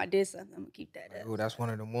 okay, I know I did something. I'm gonna keep that up. Oh, that's one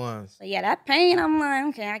of them ones. So yeah, that pain, I'm like,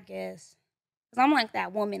 okay, I guess. Cause I'm like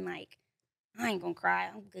that woman, like, I ain't gonna cry.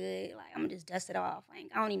 I'm good. Like I'm gonna just dust it off. Like,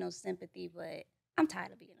 I don't need no sympathy, but I'm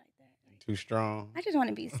tired of being like that. Too strong. I just want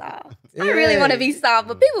to be soft. Yeah. I really want to be soft,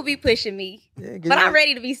 but people be pushing me. Yeah, but I'm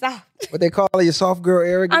ready to be soft. What they call it, your soft girl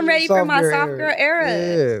era? I'm ready for my soft girl era.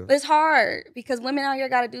 Yeah. But it's hard because women out here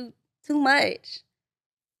got to do too much.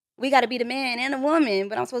 We got to be the man and the woman,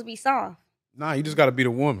 but I'm supposed to be soft. Nah, you just got to be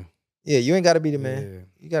the woman. Yeah, you ain't got to be the man.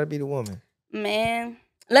 Yeah. You got to be the woman. Man,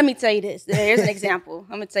 let me tell you this. Here's an example.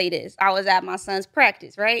 I'm going to tell you this. I was at my son's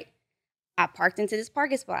practice, right? I parked into this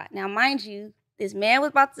parking spot. Now, mind you, this man was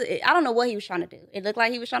about to, I don't know what he was trying to do. It looked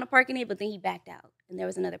like he was trying to park in it, but then he backed out. And there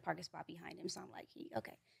was another parking spot behind him. So I'm like,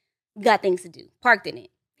 okay, got things to do. Parked in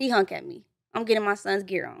it. He hunk at me. I'm getting my son's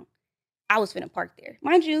gear on. I was finna park there.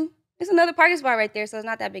 Mind you, there's another parking spot right there, so it's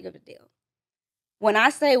not that big of a deal. When I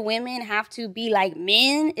say women have to be like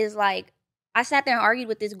men, is like, I sat there and argued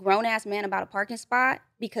with this grown-ass man about a parking spot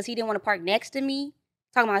because he didn't want to park next to me.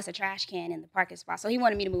 Talking about it's a trash can in the parking spot. So he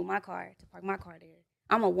wanted me to move my car, to park my car there.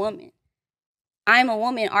 I'm a woman. I'm a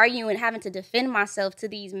woman arguing, having to defend myself to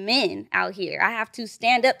these men out here. I have to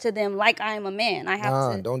stand up to them like I am a man. I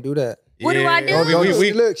have to. Don't do that. What do I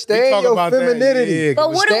do? Look, stay in your femininity. Yeah,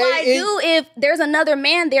 but what do I do if there's another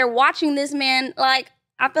man there watching this man? Like,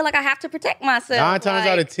 I feel like I have to protect myself. 9 times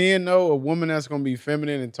out of 10, though, a woman that's going to be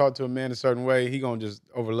feminine and talk to a man a certain way, he going to just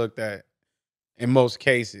overlook that in most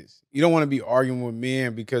cases. You don't want to be arguing with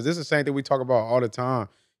men because this is the same thing we talk about all the time.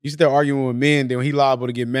 You sit there arguing with men, then he liable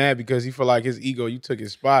to get mad because he feel like his ego, you took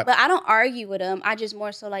his spot. But I don't argue with him. I just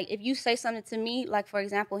more so like, if you say something to me, like for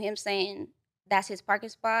example, him saying that's his parking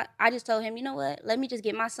spot, I just told him, you know what, let me just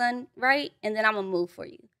get my son right, and then I'm going to move for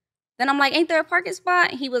you. Then I'm like, ain't there a parking spot?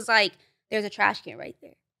 And he was like, there's a trash can right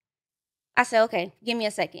there. I said, okay, give me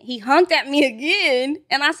a second. He hunked at me again,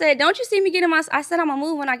 and I said, don't you see me getting I said, I'm going to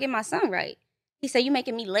move when I get my son right. He said, you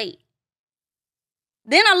making me late.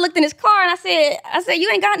 Then I looked in his car and I said, you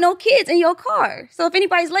ain't got no kids in your car. So if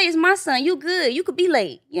anybody's late, it's my son. You good. You could be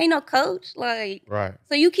late. You ain't no coach. Like, right.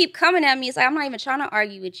 So you keep coming at me. It's like, I'm not even trying to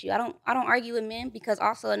argue with you. I don't argue with men because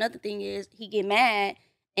also another thing is he get mad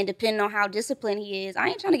and depending on how disciplined he is, I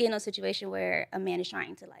ain't trying to get in a situation where a man is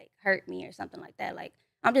trying to like hurt me or something like that. Like,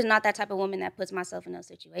 I'm just not that type of woman that puts myself in those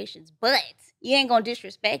situations. But you ain't gonna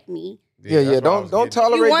disrespect me. Yeah. Don't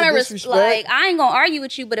tolerate the disrespect. Like, I ain't gonna argue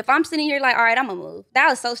with you, but if I'm sitting here like, all right, I'm gonna move. That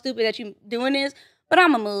was so stupid that you doing this, but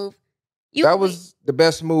I'm gonna move. That was the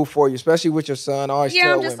best move for you, especially with your son. I always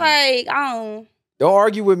tell I'm just women, like, I don't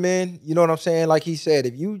argue with men. You know what I'm saying? Like he said,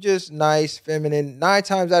 if you just nice, feminine, 9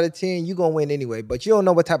 times out of 10, you gonna win anyway. But you don't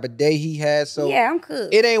know what type of day he has, so yeah, I'm cool.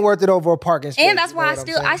 It ain't worth it over a parking space. And that's why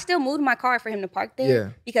I still moved my car for him to park there. Yeah.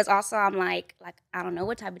 Because also I'm like I don't know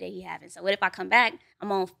what type of day he having. So what if I come back,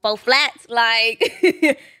 I'm on 4 flats? Like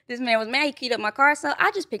this man was mad, he keyed up my car. So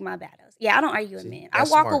I just pick my battles. Yeah, I don't argue with men. I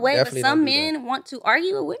walk away, Definitely but some men want to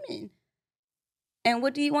argue with women. And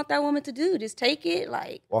what do you want that woman to do? Just take it?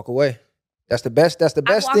 Like walk away. That's the best thing for you.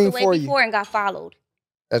 I walked away before and got followed.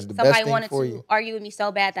 That's the best thing for you. Somebody wanted to argue with me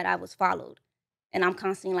so bad that I was followed. And I'm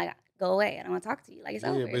constantly like, go away. I don't want to talk to you. Like, it's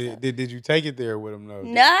over. But did you take it there with him, though?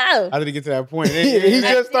 No. How did it get to that point? He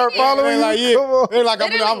just started following you? They're like,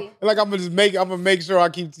 I'm gonna make sure I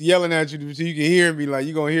keep yelling at you so you can hear me. Like,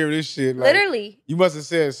 you gonna hear this shit. Like, literally. You must have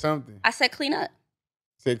said something. I said clean up.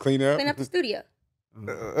 Said clean up? Clean up the studio.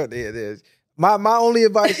 There it is. My only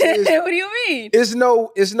advice is... What do you mean? It's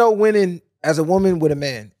no winning as a woman with a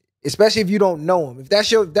man, especially if you don't know him. If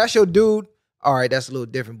that's your dude, all right, that's a little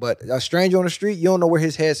different. But a stranger on the street, you don't know where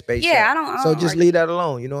his headspace is. Yeah, I don't So just leave that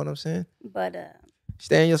alone. You know what I'm saying? But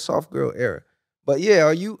stay in your soft girl era. But yeah,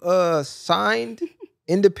 are you signed,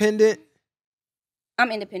 independent? I'm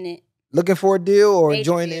independent. looking for a deal or Major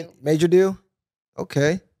joining deal. major deal?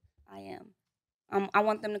 Okay. I am. I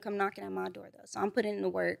want them to come knocking at my door though. So I'm putting in the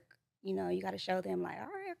work. You know, you got to show them like, all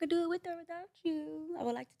right, I could do it with or without you. I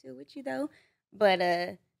would like to do it with you though. But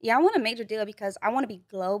yeah, I want a major deal because I want to be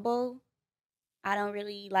global. I don't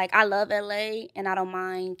really like. I love LA and I don't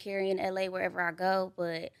mind carrying LA wherever I go.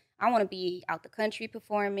 But I want to be out the country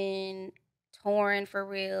performing, touring for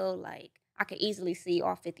real. Like I could easily see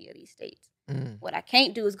all 50 of these states. What I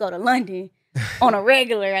can't do is go to London on a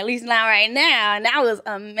regular, at least not right now. And that was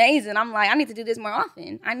amazing. I'm like, I need to do this more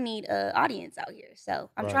often. I need an audience out here. So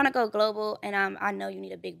I'm trying to go global, and I know you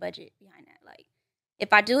need a big budget behind that. Like,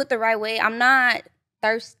 if I do it the right way, I'm not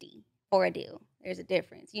thirsty for a deal. There's a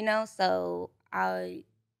difference, you know? So I'm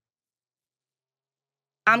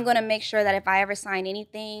going to make sure that if I ever sign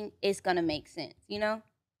anything, it's going to make sense, you know?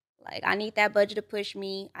 Like, I need that budget to push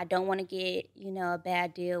me. I don't want to get, you know, a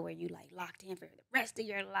bad deal where you, like, locked in for the rest of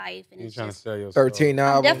your life. And You're trying to just, sell yourself. 13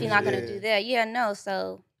 albums. I'm definitely not going to do that. Yeah, no.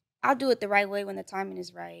 So I'll do it the right way when the timing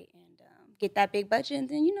is right and get that big budget. And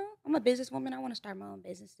then, you know, I'm a businesswoman. I want to start my own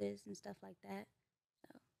businesses and stuff like that.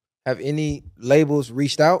 So. Have any labels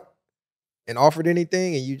reached out and offered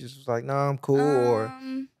anything and you just was like, nah, I'm cool? Or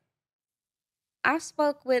I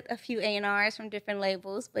spoke with a few A&Rs from different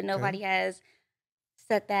labels, but nobody has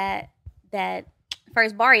set that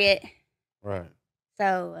first bar yet. Right.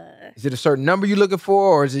 So is it a certain number you're looking for,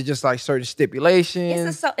 or is it just like certain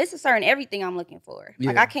stipulations? It's a certain everything I'm looking for. Yeah.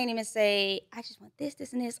 Like I can't even say I just want this,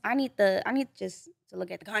 this, and this. I need just to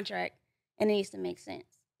look at the contract, and it needs to make sense.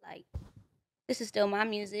 Like this is still my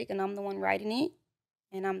music, and I'm the one writing it,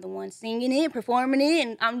 and I'm the one singing it, performing it,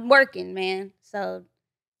 and I'm working, man. So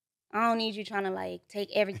I don't need you trying to like take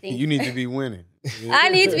everything. You need to be winning. I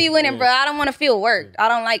need to be winning, bro. I don't want to feel worked. I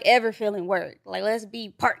don't like ever feeling worked. Like, let's be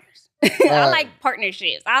partners. I like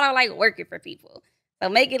partnerships. I don't like working for people. So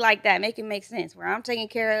make it like that. Make it make sense where I'm taken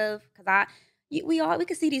care of. Because we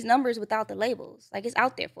can see these numbers without the labels. Like, it's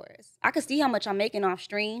out there for us. I can see how much I'm making off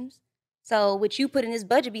streams. So with you putting this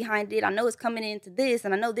budget behind it, I know it's coming into this,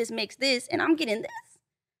 and I know this makes this, and I'm getting this.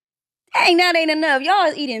 Dang, that ain't enough. Y'all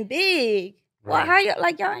is eating big. Right. Well, how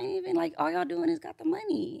y'all ain't even like all y'all doing is got the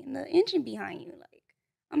money and the engine behind you. Like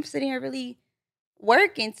I'm sitting here really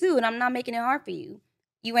working too, and I'm not making it hard for you.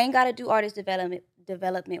 You ain't got to do artist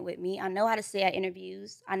development with me. I know how to say at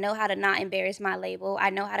interviews. I know how to not embarrass my label.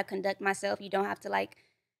 I know how to conduct myself. You don't have to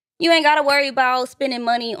you ain't got to worry about spending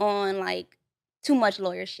money on like too much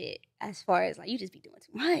lawyer shit. As far as like you just be doing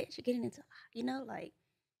too much. You're getting into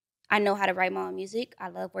I know how to write my own music. I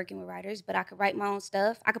love working with writers, but I could write my own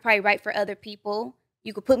stuff. I could probably write for other people.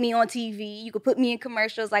 You could put me on TV. You could put me in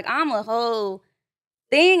commercials. Like, I'm a whole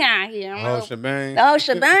thing out here. Whole shebang. Oh,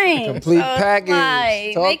 shebang. Complete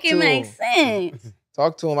package. Like, make it make sense.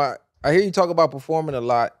 Talk to him. I hear you talk about performing a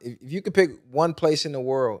lot. If you could pick one place in the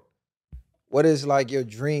world, what is like your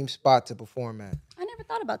dream spot to perform at? I never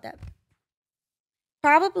thought about that.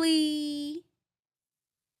 Probably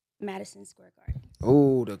Madison Square Garden.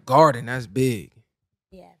 Oh, the Garden, that's big.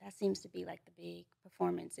 Yeah, that seems to be like the big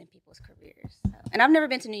performance in people's careers. So. And I've never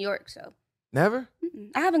been to New York, so. Never?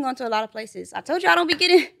 I haven't gone to a lot of places. I told you I don't be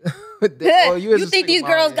getting. You think these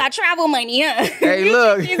girls got travel money, huh? Hey,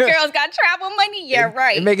 look. These girls got travel money? Yeah,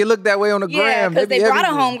 right. They make it look that way on the gram. Yeah, because they brought a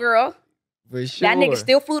homegirl. For sure. That nigga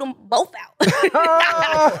still flew them both out.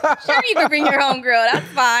 Sure, you can bring your homegirl. That's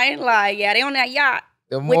fine. Like, yeah, they on that yacht.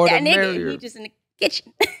 The more with that the nigga. merrier. He just in the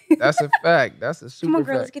kitchen. That's a fact. That's a super Come on,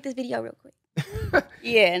 girl, fact. let's get this video real quick.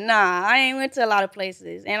 Yeah, nah, I ain't went to a lot of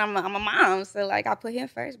places. And I'm a mom, so like I put him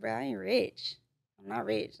first, bro. I ain't rich. I'm not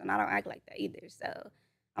rich, and I don't act like that either. So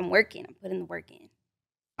I'm working. I'm putting the work in.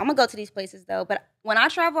 I'm gonna go to these places though. But when I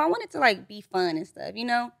travel, I want it to like be fun and stuff. You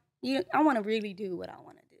know, I want to really do what I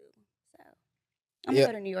want to do. So I'm gonna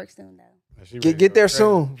go to New York soon though. Get there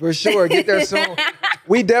soon, for sure. Get there soon.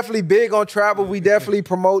 We definitely big on travel. We definitely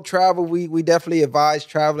promote travel. We definitely advise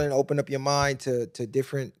traveling. Open up your mind to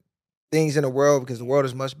different things in the world because the world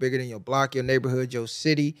is much bigger than your block, your neighborhood, your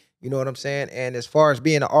city. You know what I'm saying? And as far as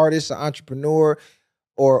being an artist, an entrepreneur,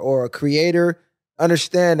 or a creator,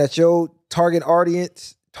 understand that your target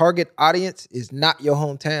audience is not your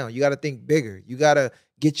hometown. You got to think bigger. You got to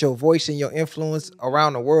get your voice and your influence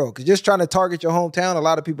around the world. Because just trying to target your hometown, a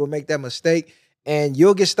lot of people make that mistake. And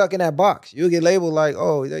you'll get stuck in that box. You'll get labeled like,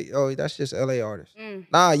 oh, that's just LA artist.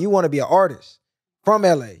 Nah, you want to be an artist from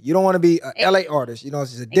LA. You don't want to be an LA artist. You know,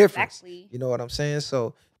 it's just a difference. Exactly. You know what I'm saying?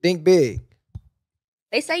 So think big.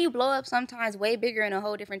 They say you blow up sometimes way bigger in a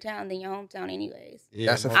whole different town than your hometown anyways.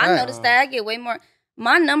 Yeah, that's a fact. I noticed that. I get way more.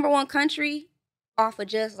 My number one country off of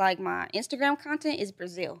just like my Instagram content is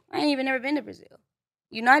Brazil. I ain't even never been to Brazil.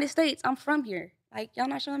 United States, I'm from here. Like, y'all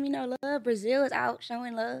not showing me no love. Brazil is out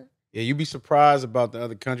showing love. Yeah, you'd be surprised about the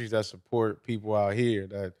other countries that support people out here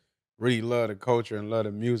that really love the culture and love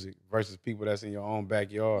the music versus people that's in your own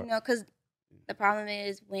backyard. You know, because the problem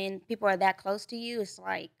is when people are that close to you, it's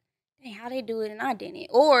like, dang, how they do it and I didn't.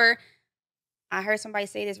 Or I heard somebody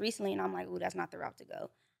say this recently, and I'm like, ooh, that's not the route to go.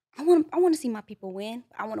 I want to see my people win,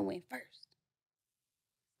 but I want to win first.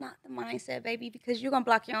 Not the mindset, baby, because you're going to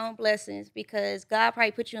block your own blessings because God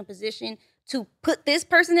probably put you in position to put this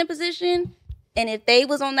person in position. And if they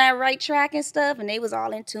was on that right track and stuff and they was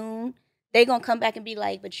all in tune, they going to come back and be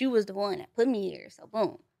like, but you was the one that put me here. So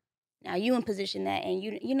boom. Now you in position that, and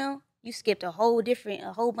you know, you skipped a whole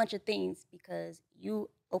bunch of things because you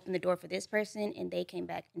opened the door for this person and they came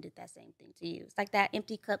back and did that same thing to you. It's like that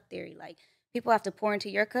empty cup theory. Like people have to pour into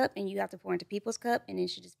your cup and you have to pour into people's cup, and it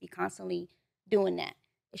should just be constantly doing that.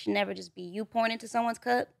 It should never just be you pouring into someone's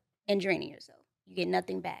cup and draining yourself. You get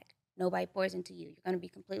nothing back. Nobody pours into you. You're going to be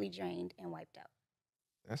completely drained and wiped out.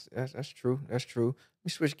 That's true. That's true. Let me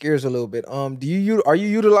switch gears a little bit. Are you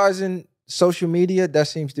utilizing social media? That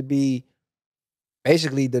seems to be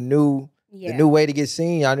basically the new way to get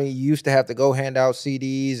seen. I mean, you used to have to go hand out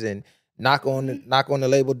CDs and knock on the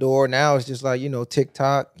label door. Now it's just like, you know,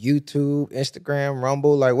 TikTok, YouTube, Instagram,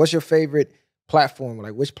 Rumble. Like, what's your favorite platform?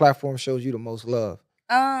 Like, which platform shows you the most love?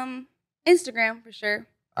 Instagram for sure.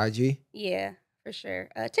 IG? Yeah, for sure.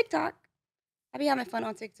 TikTok. I be having fun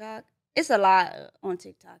on TikTok. It's a lot on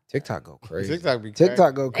TikTok. TikTok go crazy.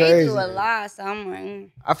 TikTok go crazy. They do a lot, so I'm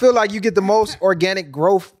like... I feel like you get the most organic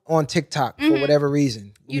growth on TikTok for whatever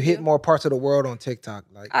reason. You hit more parts of the world on TikTok.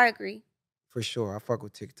 Like, I agree. For sure. I fuck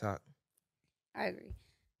with TikTok. I agree.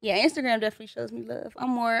 Yeah, Instagram definitely shows me love. I'm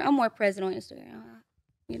more present on Instagram.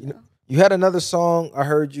 You know. You had another song I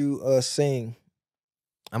heard you sing.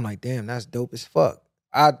 I'm like, damn, that's dope as fuck.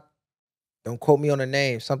 Don't quote me on the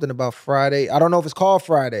name. Something about Friday. I don't know if it's called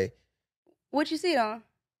Friday. What you see it on?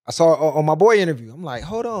 I saw it on my boy interview. I'm like,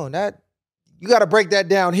 hold on, you got to break that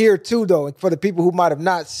down here too, though, for the people who might have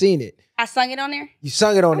not seen it. I sung it on there. You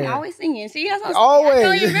sung it on there. I'm always singing. See, that's what always. I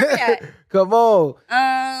know you remember that. Come on.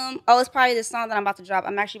 It's probably the song that I'm about to drop.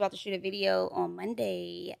 I'm actually about to shoot a video on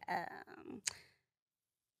Monday.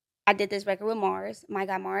 I did this record with Mars. My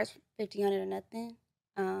guy Mars, 1500 or nothing.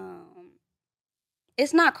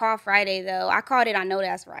 It's not called Friday though. I called it I Know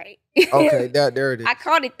That's Right. Okay, there it is. I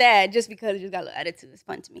called it that just because it just got a little attitude. It's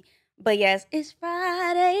fun to me. But yes, it's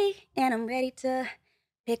Friday and I'm ready to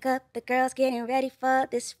pick up the girls getting ready for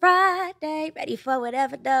this Friday. Ready for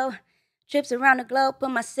whatever though. Trips around the globe, put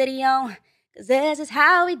my city on. Cause this is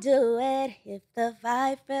how we do it. If the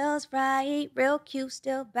vibe feels right, real cute,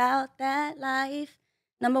 still about that life.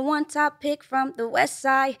 #1 top pick from the west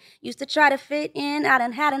side. Used to try to fit in, I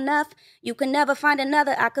done had enough. You could never find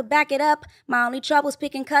another, I could back it up. My only trouble's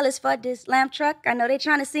picking colors for this lamp truck. I know they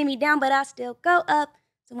trying to see me down, but I still go up.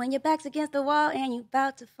 So when your back's against the wall and you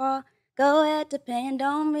about to fall, go ahead, depend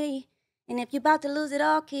on me. And if you about to lose it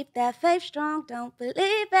all, keep that faith strong. Don't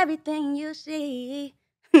believe everything you see.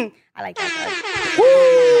 I like that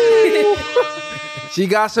part. She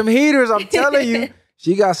got some heaters, I'm telling you.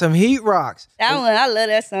 She got some heat rocks. That one, I love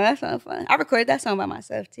that song. That song fun. I recorded that song by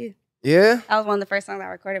myself too. Yeah? That was one of the first songs I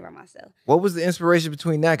recorded by myself. What was the inspiration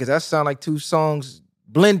between that? Because that sound like two songs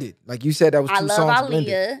blended. Like you said, that was two songs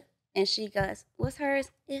blended. I love Aaliyah. And she goes, what's hers?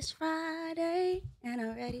 It's Friday and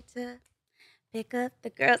I'm ready to pick up the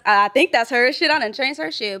girls. I think that's her shit. I done changed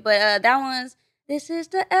her shit. But that one's, this is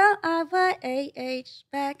the Liyaah,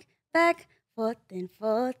 back, forth and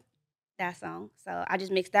forth. That song. So I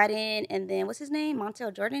just mixed that in. And then what's his name?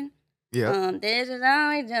 Montel Jordan. Yeah. This is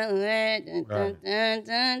how we do it. Dun, dun, dun,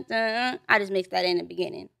 dun, dun. I just mixed that in the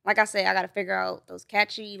beginning. Like I said, I got to figure out those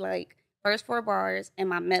catchy, like, first 4 bars and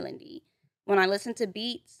my melody. When I listen to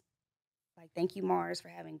beats, like, thank you, Mars, for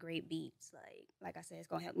having great beats. Like I said, it's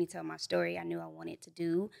going to help me tell my story I knew I wanted to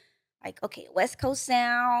do. Like, okay, West Coast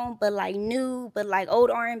sound, but, like, new, but, like,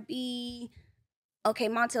 old R&B. Okay,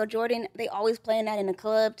 Montel Jordan, they always playing that in the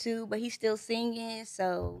club too, but he's still singing.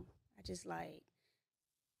 So I just like,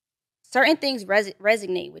 certain things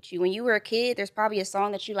resonate with you. When you were a kid, there's probably a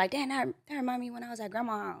song that you like, damn, that reminded me when I was at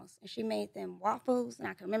grandma's house. And she made them waffles, and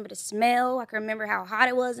I can remember the smell. I can remember how hot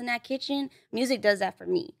it was in that kitchen. Music does that for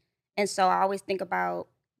me. And so I always think about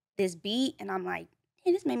this beat, and I'm like,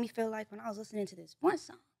 hey, this made me feel like when I was listening to this one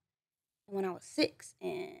song. When I was 6,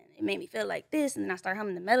 and it made me feel like this, and then I start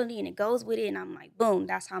humming the melody, and it goes with it, and I'm like, boom,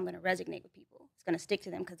 that's how I'm going to resonate with people. It's going to stick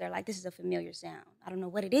to them because they're like, this is a familiar sound. I don't know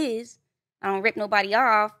what it is. I don't rip nobody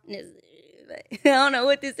off. I don't know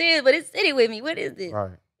what this is, but it's sitting with me. What is this?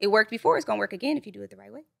 Right. It worked before. It's going to work again if you do it the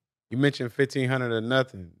right way. You mentioned 1,500 or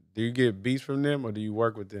nothing. Do you get beats from them or do you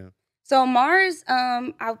work with them? So Mars,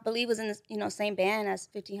 I believe was in the same band as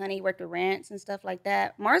 1500. He worked with Rants and stuff like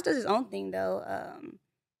that. Mars does his own thing though.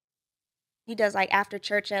 He does like after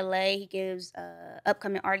church LA. He gives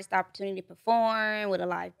upcoming artists the opportunity to perform with a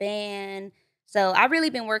live band. So I've really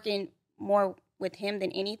been working more with him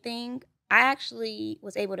than anything. I actually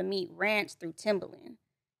was able to meet Rants through Timbaland.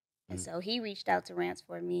 And so he reached out to Rants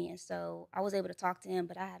for me. And so I was able to talk to him,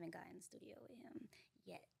 but I haven't gotten in the studio with him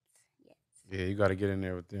yet. Yeah, you got to get in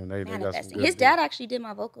there with them. They got some good His dad actually did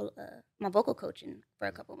my vocal coaching for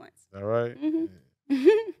a couple months. All right. Mm-hmm.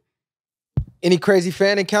 Any crazy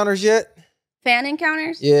fan encounters yet? Fan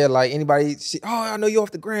encounters? Yeah, like anybody see, oh, I know you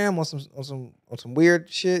off the gram on some weird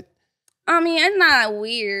shit. I mean, it's not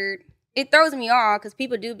weird. It throws me off because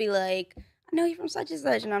people do be like, I know you from such and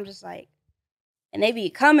such. And I'm just like, and they be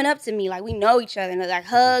coming up to me like we know each other and like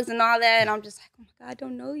hugs and all that. And I'm just like, oh my God, I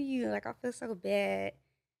don't know you. Like, I feel so bad.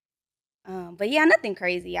 But yeah, nothing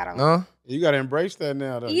crazy. I don't know. You got to embrace that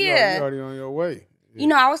now, though. Yeah. You're already on your way. Yeah. You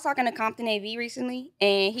know, I was talking to Compton AV recently,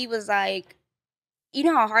 and he was like, you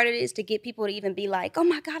know how hard it is to get people to even be like, oh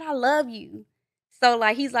my God, I love you. So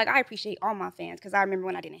like, he's like, I appreciate all my fans because I remember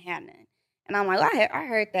when I didn't have none. And I'm like, well, I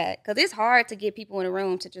heard that because it's hard to get people in a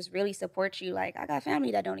room to just really support you. Like, I got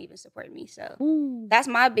family that don't even support me. So that's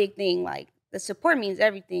my big thing. Like, the support means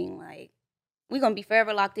everything. Like, we're going to be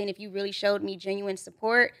forever locked in. If you really showed me genuine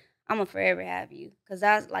support, I'm going to forever have you. Because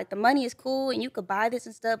that's like, the money is cool and you could buy this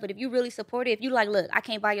and stuff. But if you really support it, if you like, look, I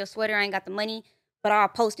can't buy your sweater, I ain't got the money, but I'll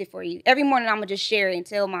post it for you. Every morning I'm going to just share it and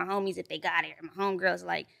tell my homies if they got it. Or my homegirls,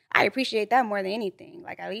 like, I appreciate that more than anything.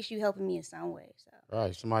 Like, at least you helping me in some way. So.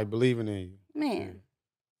 Right, somebody believing in you. Man.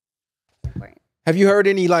 Have you heard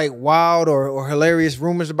any like wild or hilarious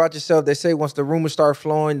rumors about yourself? They say once the rumors start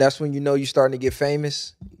flowing, that's when you know you're starting to get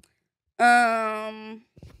famous.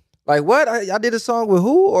 Like what? I did a song with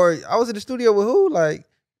who? Or I was in the studio with who? Like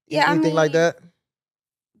anything like that?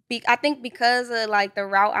 I think because of like the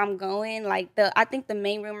route I'm going, like I think the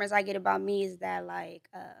main rumors I get about me is that like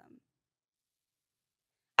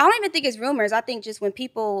I don't even think it's rumors. I think just when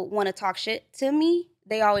people want to talk shit to me,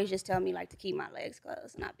 they always just tell me like to keep my legs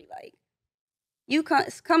closed, and I'd be like, "You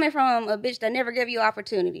coming from a bitch that never gave you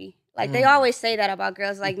opportunity." Like they always say that about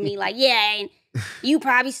girls like me. Like, yeah, and you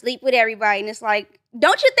probably sleep with everybody, and it's like,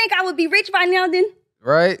 don't you think I would be rich by now? Then,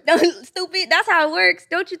 right? Stupid. That's how it works.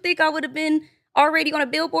 Don't you think I would have been already on a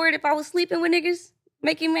billboard if I was sleeping with niggas?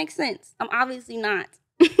 Make it make sense. I'm obviously not.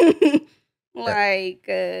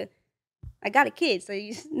 I got a kid, so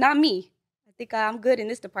not me. I think I'm good in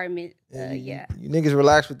this department. You niggas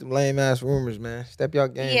relax with them lame ass rumors, man. Step y'all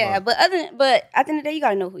game up. Yeah, but at the end of the day, you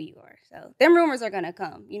gotta know who you are. So them rumors are gonna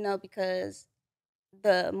come, because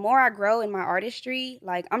the more I grow in my artistry,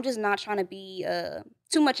 like I'm just not trying to be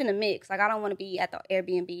too much in the mix. Like I don't want to be at the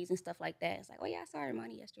Airbnbs and stuff like that. It's like, oh yeah, I saw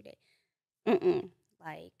Armani yesterday.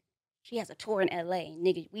 Like she has a tour in LA,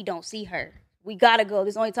 nigga. We don't see her. We gotta go.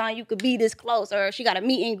 This is the only time you could be this close. Or she got a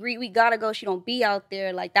meet and greet. We gotta go. She don't be out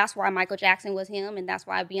there. Like, that's why Michael Jackson was him. And that's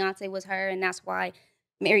why Beyonce was her. And that's why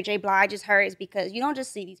Mary J. Blige is her. Is because you don't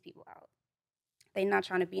just see these people out. They not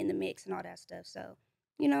trying to be in the mix and all that stuff. So,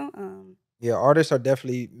 yeah, artists are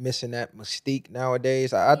definitely missing that mystique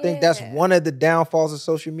nowadays. I think that's one of the downfalls of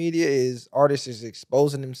social media is artists is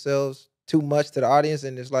exposing themselves too much to the audience.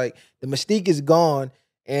 And it's like the mystique is gone.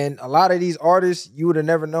 And a lot of these artists you would have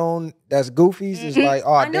never known that's goofies. It's like,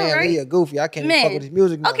 oh, damn, right? He a goofy. I can't even fuck with his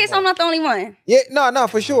music no more. So I'm not the only one. Yeah, no,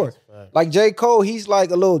 for sure. Like J. Cole, he's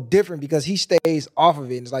like a little different because he stays off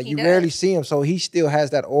of it. And it's like rarely see him, so he still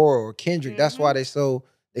has that aura. Or Kendrick, that's why they so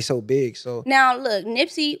big. So now look,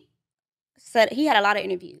 Nipsey said he had a lot of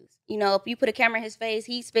interviews. If you put a camera in his face,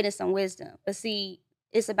 he's spitting some wisdom. But see,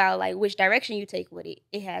 it's about like which direction you take with it.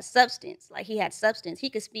 It has substance. Like he had substance. He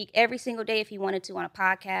could speak every single day if he wanted to on a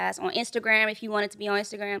podcast, on Instagram if he wanted to be on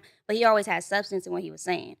Instagram. But he always had substance in what he was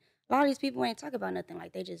saying. A lot of these people ain't talking about nothing.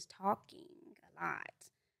 Like they just talking a lot.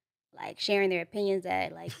 Like sharing their opinions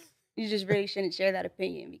that like you just really shouldn't share that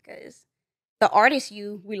opinion because the artist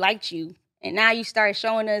we liked you. And now you start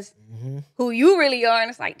showing us who you really are. And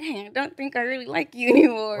it's like, dang, I don't think I really like you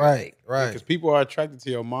anymore. Right. Because people are attracted to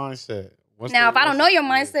your mindset. If I don't know your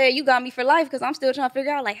mindset, you got me for life because I'm still trying to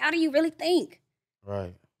figure out, like, how do you really think?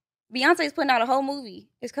 Right. Beyonce's putting out a whole movie.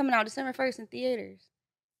 It's coming out December 1st in theaters.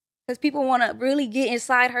 Because people want to really get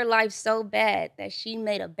inside her life so bad that she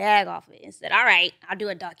made a bag off of it and said, all right, I'll do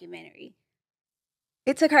a documentary.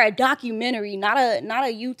 It took her a documentary, not a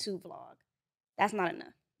YouTube vlog. That's not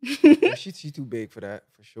enough. Yeah, she's too big for that,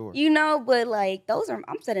 for sure. But like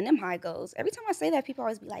I'm setting them high goals. Every time I say that, people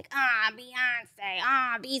always be like,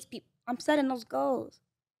 Beyonce, these people. I'm setting those goals.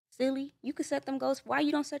 silly. You could set them goals. Why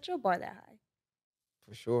you don't set your bar that high?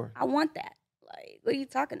 For sure. I want that. Like, what are you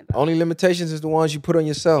talking about? Only limitations is the ones you put on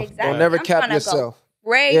yourself. Exactly. Don't never I'm cap tryna go yourself.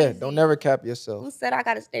 crazy. Yeah, don't never cap yourself. Who said I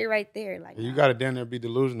got to stay right there? Like, You nah. got to damn near be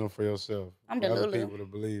delusional for yourself. I'm for other delulu. people to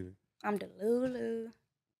believe it. I'm delulu.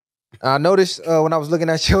 I noticed when I was looking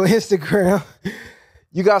at your Instagram,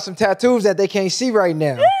 you got some tattoos that they can't see right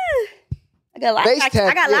now. I got a lot of Face tattoos.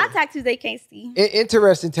 I got a lot of yeah. tattoos they can't see.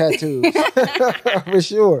 Interesting tattoos. For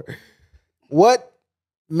sure. What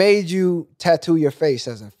made you tattoo your face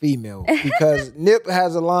as a female? Because Nip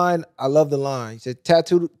has a line. I love the line. He said,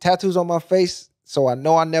 tattoos on my face, so I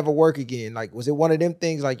know I never work again. Like, was it one of them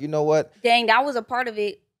things like, you know what? Dang, that was a part of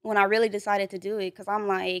it when I really decided to do it. Because I'm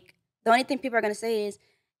like, the only thing people are going to say is,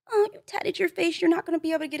 oh, you tatted your face. You're not going to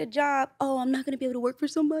be able to get a job. Oh, I'm not going to be able to work for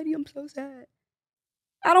somebody. I'm so sad.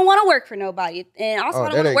 I don't want to work for nobody. And also, I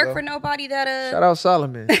don't want to work for nobody that... Shout out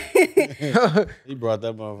Solomon. He brought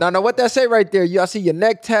that motherfucker. Now, what that say right there? I see your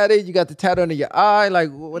neck tatted. You got the tattoo under your eye.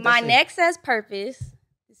 Like, what my that say? neck says purpose.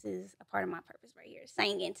 This is a part of my purpose right here.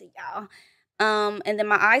 Singing to y'all. And then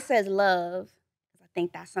my eye says love. I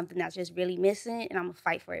think that's something that's just really missing. And I'm going to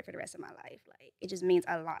fight for it for the rest of my life. Like, it just means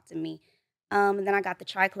a lot to me. And then I got the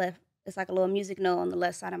triclef. It's like a little music note on the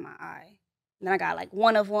left side of my eye. And then I got like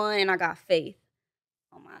one of one, and I got faith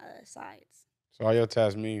on my sides. So all your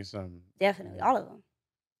tats mean something. Definitely, all of them.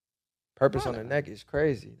 Purpose on the neck is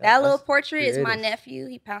crazy. That little portrait is my creative. nephew.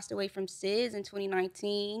 He passed away from SIDS in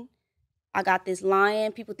 2019. I got this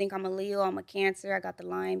lion. People think I'm a Leo. I'm a Cancer. I got the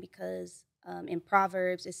lion because in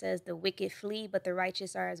Proverbs it says the wicked flee, but the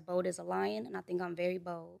righteous are as bold as a lion. And I think I'm very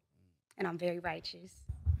bold, and I'm very righteous.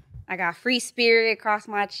 I got free spirit across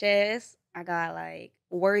my chest. I got like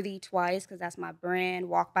worthy twice because that's my brand.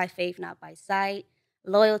 Walk by faith, not by sight.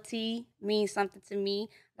 Loyalty means something to me.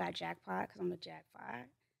 I got jackpot because I'm a jackpot.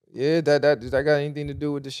 Yeah, that does that got anything to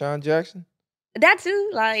do with Deshaun Jackson? That too,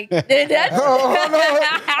 like that. Oh,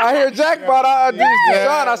 no. I hear jackpot.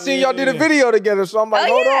 Deshaun. I seen y'all did a video together, so I'm like,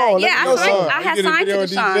 hold on. Yeah, I had signed to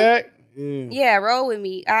Deshaun. Yeah, roll with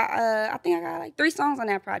me. I think I got like 3 songs on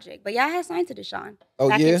that project. But yeah, I had signed to Deshaun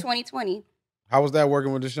back in 2020. How was that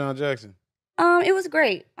working with Deshaun Jackson? It was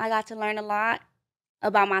great. I got to learn a lot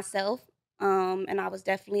about myself. And I was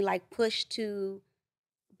definitely like pushed to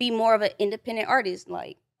be more of an independent artist.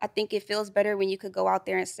 Like, I think it feels better when you could go out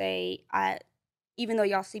there and say, even though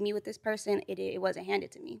y'all see me with this person, it wasn't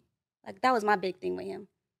handed to me. Like, that was my big thing with him.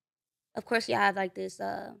 Of course, you have like this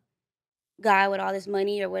guy with all this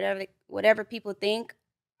money or whatever people think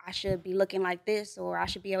I should be looking like this, or I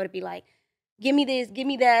should be able to be like, give me this, give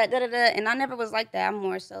me that, da da da. And I never was like that. I'm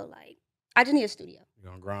more so like, I just need a studio. You're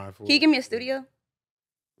gonna grind for it. Can you give me a studio?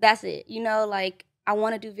 That's it. You know, like, I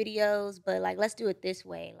want to do videos, but like, let's do it this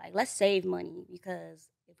way. Like, let's save money, because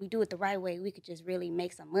if we do it the right way, we could just really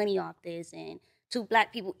make some money off this. And 2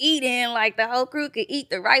 black people eating, like, the whole crew could eat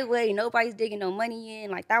the right way. Nobody's digging no money in.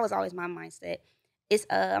 Like, that was always my mindset. It's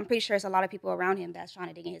I'm pretty sure it's a lot of people around him that's trying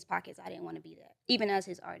to dig in his pockets. I didn't want to be that, even as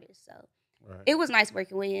his artist. So It was nice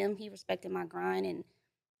working with him. He respected my grind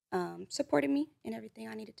and supported me in everything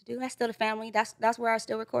I needed to do. That's still the family. That's where I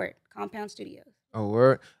still record, Compound Studios. Oh,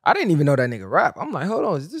 word. I didn't even know that nigga rap. I'm like, hold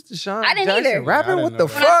on, is this Deshaun I didn't Jackson either. rapping? Yeah, What the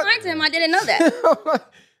When fuck? I signed to him, I didn't know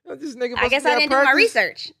that. This nigga I guess I didn't do my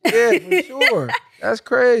research. Yeah, for sure. That's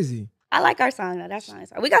crazy. I like our song though. That's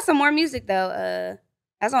nice. We got some more music though.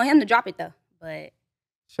 That's on him to drop it though. But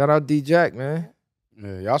Shout out D Jack, man.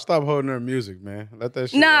 Yeah, y'all stop holding her music, man. Let that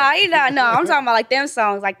shit no, out. no. I'm talking about like them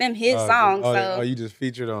songs, like them his songs. So you just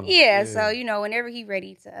featured on them. yeah, so you know, whenever he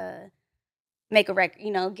ready to make a record,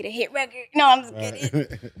 you know, get a hit record. No, I'm just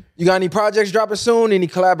kidding. You got any projects dropping soon? Any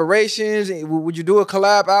collaborations? Would you do a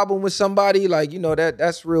collab album with somebody? Like, you know,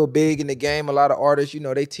 that's real big in the game. A lot of artists, you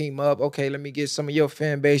know, they team up. Okay, let me get some of your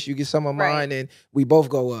fan base. You get some of mine, and we both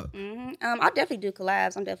go up. I'll definitely do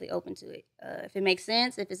collabs. I'm definitely open to it. If it makes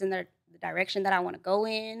sense, if it's in the direction that I want to go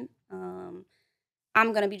in, I'm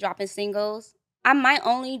going to be dropping singles. I might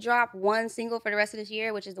only drop 1 single for the rest of this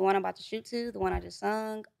year, which is the one I'm about to shoot to, the one I just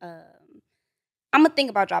sung. I'm going to think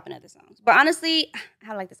about dropping other songs. But honestly, I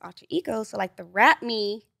have like this alter ego. So like the rap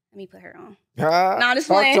me, let me put her on. No, I'm just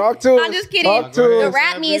playing. Talk to us. I'm just kidding. Talk to The us.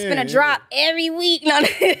 rap me is going to drop every week. No,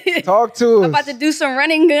 Talk to us. I'm about to do some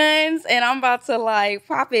running guns, and I'm about to like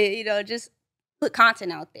pop it, you know, just put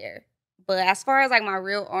content out there. But as far as like my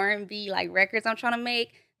real R&B like records I'm trying to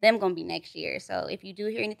make, them going to be next year. So if you do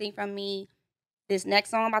hear anything from me, this next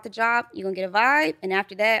song about to drop, you're going to get a vibe. And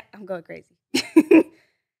after that, I'm going crazy.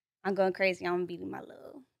 I'm going crazy. I'm going to be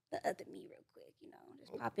the other me real quick, you know,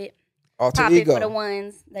 just pop it. Alter Pop ego. it for the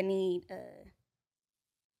ones that need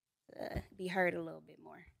be heard a little bit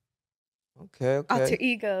more. Okay. Alter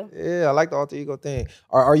ego. Yeah, I like the alter ego thing.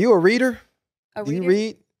 Are you a reader? Do you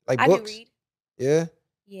read like books? I do read. Yeah.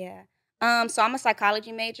 Yeah. So I'm a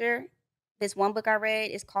psychology major. This one book I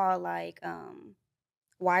read is called like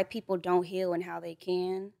Why People Don't Heal and How They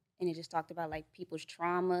Can. And it just talked about like people's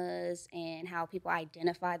traumas and how people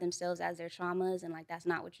identify themselves as their traumas and like that's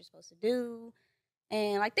not what you're supposed to do.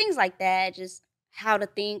 And like things like that, just how to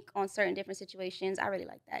think on certain different situations. I really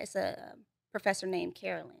like that. It's a professor named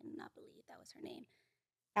Carolyn, I believe that was her name.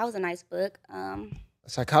 That was a nice book. A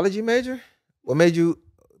psychology major? What made you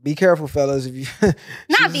be careful, fellas? If you Not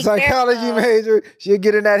she's be a psychology careful. major, she'll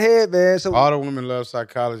get in that head, man. So All the women love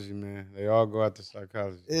psychology, man. They all go after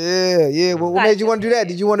psychology. yeah. Well, what made you want to do that?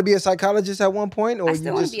 Did you want to be a psychologist at one point, or I you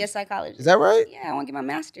still want just to be a psychologist. Is that right? Yeah, I want to get my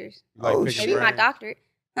master's. You like Oh, picking Maybe my brains? doctorate.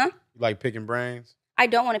 Huh? You like picking brains? I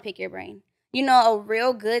don't want to pick your brain. You know, a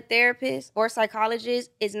real good therapist or psychologist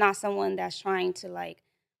is not someone that's trying to like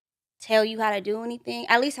tell you how to do anything.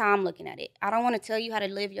 At least how I'm looking at it. I don't want to tell you how to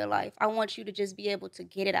live your life. I want you to just be able to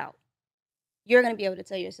get it out. You're going to be able to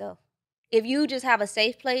tell yourself. If you just have a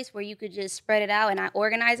safe place where you could just spread it out and I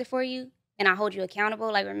organize it for you and I hold you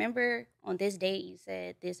accountable. Like, remember on this date you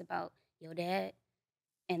said this about your dad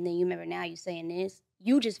and then you remember now you saying this.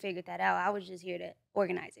 You just figured that out. I was just here to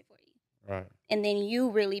organize it for you. Right. And then you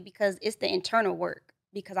really, because it's the internal work,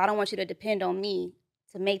 because I don't want you to depend on me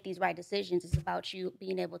to make these right decisions. It's about you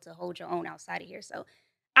being able to hold your own outside of here. So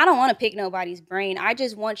I don't want to pick nobody's brain. I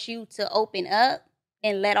just want you to open up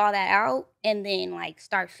and let all that out and then like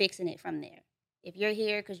start fixing it from there. If you're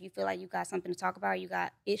here because you feel like you got something to talk about, you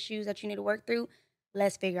got issues that you need to work through,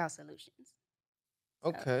 let's figure out solutions.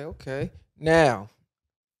 Okay. Now,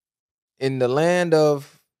 in the land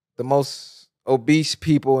of the most obese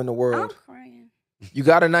people in the I'm world, crying. you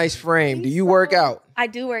got a nice frame. Do you work out? I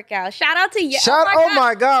do work out. Shout out to you. Oh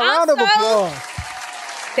my God. I'm Round of applause.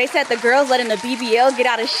 They said the girls letting the BBL get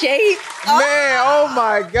out of shape. Man, oh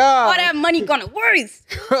my God. All that money gonna waste.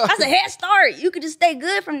 That's a head start. You could just stay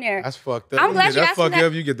good from there. That's fucked up. I'm glad you That's asked me fucked that.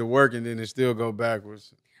 up. You get to work and then it still go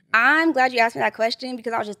backwards. I'm glad you asked me that question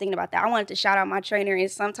because I was just thinking about that. I wanted to shout out my trainer in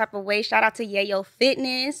some type of way. Shout out to Yayo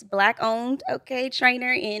Fitness, Black owned,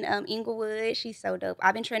 trainer in Inglewood. She's so dope.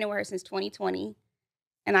 I've been training with her since 2020.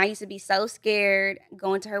 And I used to be so scared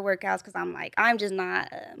going to her workouts because I'm like, I'm just not,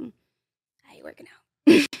 I hate working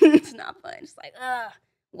out. It's not fun. It's like,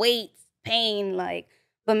 weights, pain, like,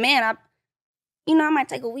 but man, I might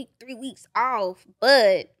take a week, 3 weeks off,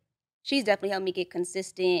 but she's definitely helped me get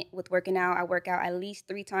consistent with working out. I work out at least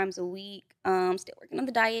 3 times a week. Still working on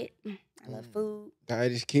the diet. I love food.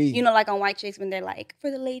 Diet is key. You know, like on White Chicks when they're like, for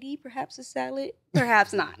the lady, perhaps a salad?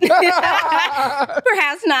 Perhaps not.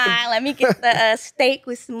 Perhaps not. Let me get the steak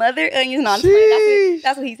with smothered onions. No, I'm just playing.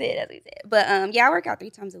 That's what he said. But yeah, I work out 3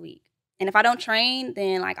 times a week. And if I don't train,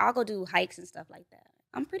 then like I'll go do hikes and stuff like that.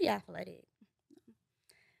 I'm pretty athletic.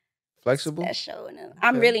 Flexible? That showing up.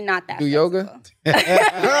 I'm really not that Do flexible.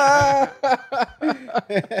 Yoga?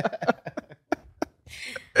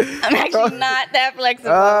 I'm actually not that flexible.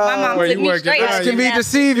 My mom Where took you me working straight. out? That You can be got-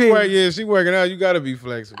 deceiving. She working out. You got to be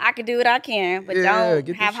flexible. I can do what I can, but Yeah, don't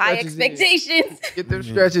get the have high stretches in. expectations. Get them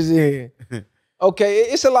stretches in. Okay,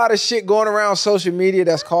 it's a lot of shit going around social media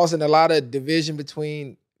that's causing a lot of division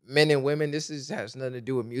between men and women. This has nothing to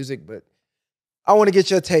do with music, but I want to get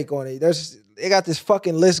your take on it. They got this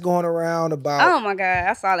fucking list going around about Oh my God,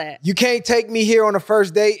 I saw that. you can't take me here on the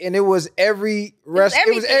first date, and it was every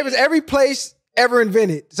it was every place ever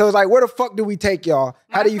invented. So it's like, where the fuck do we take y'all?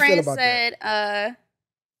 How do you feel about that? My friend said,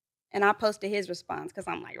 and I posted his response because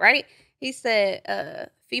I'm like, right? He said,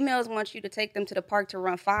 females want you to take them to the park to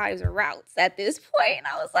run 5s or routes at this point. And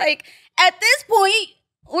I was like, at this point,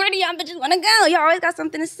 where do y'all bitches want to go? Y'all always got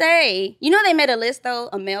something to say. You know they made a list, though,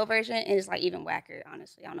 a male version, and it's like even whacker,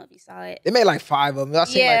 honestly. I don't know if you saw it. They made like 5 of them. I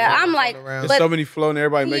seen Yeah, like 5 I'm of them like, floating around. There's so many floating.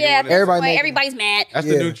 Everybody making Yeah, one. at this Everybody point, making- everybody's mad. That's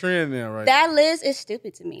Yeah. the new trend now, right? That list is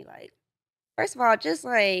stupid to me. Like, first of all, just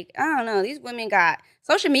like, I don't know, these women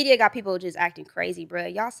social media got people just acting crazy,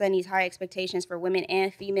 bruh. Y'all setting these high expectations for women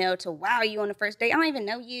and female to wow you on the first date. I don't even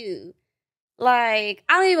know you. Like,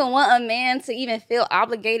 I don't even want a man to even feel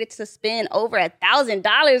obligated to spend over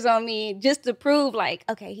 $1,000 on me just to prove, like,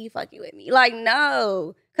 okay, he fucking with me. Like,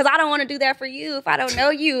 no, because I don't want to do that for you if I don't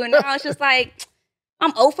know you. And now it's just like,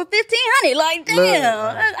 I'm 0 for 1,500. Like, damn,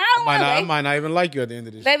 I don't want to. I might not even like you at the end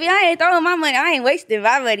of this. Baby, I ain't throwing my money. I ain't wasting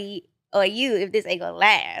my money or you if this ain't gonna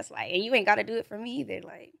last. Like, and you ain't gotta do it for me either.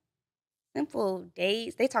 Like, simple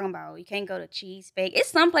dates. They talking about you can't go to Cheese Fake. It's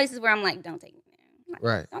some places where I'm like, don't take me there. Like,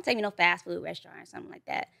 Right. Don't take me no fast food restaurant or something like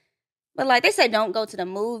that. But like they said, don't go to the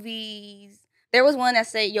movies. There was one that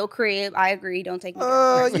said, "Your crib." I agree. Don't take me. You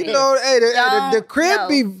know, hey, the crib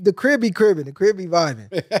be cribbing. The crib be vibing.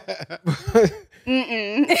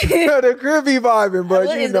 The crib be vibing, but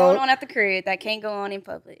what you is know going on at the crib that can't go on in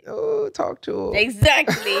public? Oh, talk to him.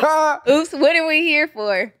 Exactly. Oops. What are we here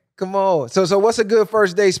for? Come on. So what's a good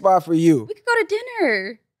first date spot for you? We could go to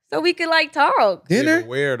dinner so we could like talk. Dinner? Yeah,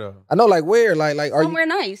 where though? I know, like where? Like are somewhere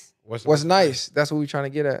nice. What's nice? That's what we're trying to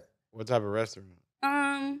get at. What type of restaurant?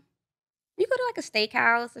 You go to like a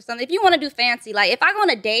steakhouse or something. If you want to do fancy, like if I go on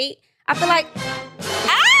a date, I feel like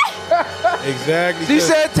Exactly. She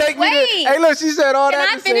said, "Take me to." Hey, look, she said all that.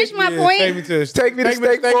 Can I finish my point? Take me to Steak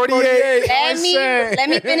 48. Let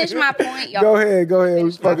me finish my point, y'all. Go ahead.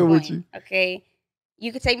 Who's fucking with you? Okay.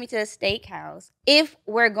 You could take me to a steakhouse. If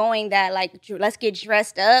we're going that, like, let's get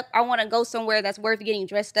dressed up, I want to go somewhere that's worth getting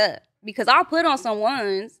dressed up. Because I'll put on some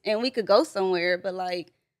ones and we could go somewhere. But,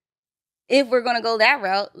 like, if we're going to go that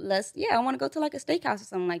route, I want to go to, like, a steakhouse or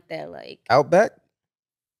something like that. Like Outback?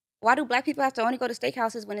 Why do black people have to only go to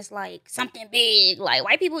steakhouses when it's, like, something big? Like,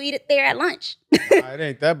 white people eat it there at lunch. It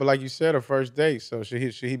ain't that, but like you said, a first date. So should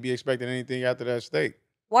he be expecting anything after that steak?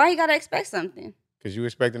 Why you got to expect something? Because you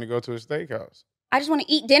expecting to go to a steakhouse. I just want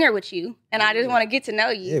to eat dinner with you, and I just want to get to know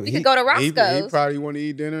you. Yeah, we could go to Roscoe's. He probably want to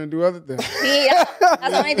eat dinner and do other things. Yeah,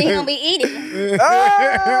 that's the only thing he's going to be eating.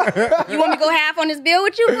 You want me to go half on this bill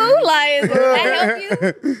with you, boo? Like, does that help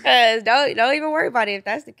you? Because don't even worry about it if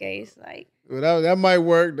that's the case. Like, well, that might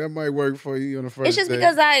work. That might work for you on the first it's just date.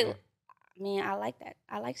 because I like that.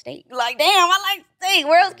 I like steak. Like, damn, I like steak.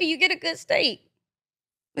 Where else can you get a good steak?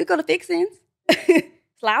 We go to Fixins. It's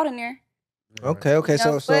loud in there. Okay.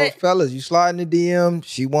 No, So fellas, you slide in the DM.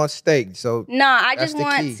 She wants steak. So I that's just the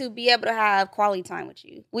want key. to be able to have quality time with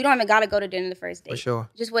you. We don't even got to go to dinner the first date. For sure.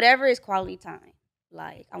 Just whatever is quality time.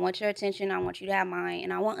 Like, I want your attention. I want you to have mine.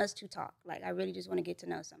 And I want us to talk. Like, I really just want to get to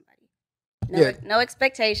know somebody. No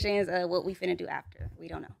expectations of what we finna do after. We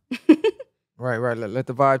don't know. Right. Let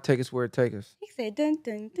the vibe take us where it takes us. He said, dun,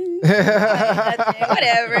 dun, dun.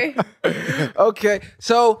 Whatever. Okay.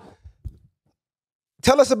 So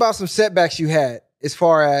tell us about some setbacks you had as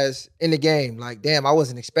far as in the game. Like, damn, I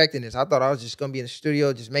wasn't expecting this. I thought I was just going to be in the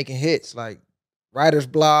studio just making hits. Like, writer's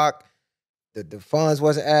block, the funds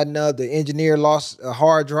wasn't adding up, the engineer lost a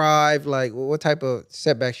hard drive. Like, what type of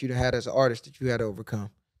setbacks you had as an artist that you had to overcome?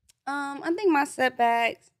 I think my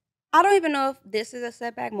setbacks, I don't even know if this is a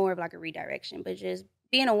setback, more of like a redirection, but just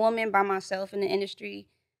being a woman by myself in the industry,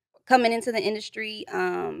 coming into the industry,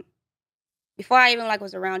 before I even like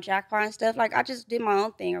was around Jackpot and stuff, like I just did my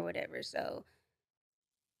own thing or whatever. So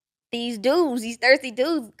these thirsty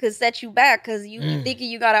dudes could set you back because you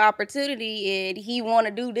thinking you got an opportunity and he want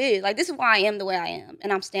to do this. Like, this is why I am the way I am.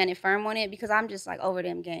 And I'm standing firm on it because I'm just like over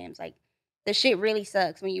them games. Like, the shit really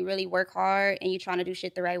sucks when you really work hard and you're trying to do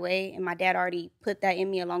shit the right way. And my dad already put that in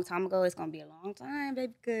me a long time ago. It's going to be a long time,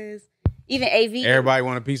 baby, because even AV. Everybody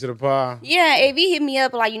want a piece of the pie. Yeah, AV hit me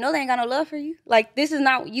up like, they ain't got no love for you. Like, this is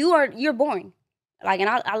not, you're boring. Like, and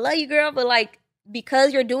I love you, girl, but like,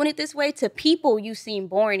 because you're doing it this way, to people you seem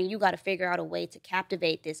boring and you got to figure out a way to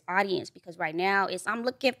captivate this audience because right now I'm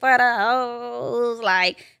looking for the hoes.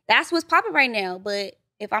 Like, that's what's popping right now. But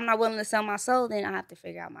if I'm not willing to sell my soul, then I have to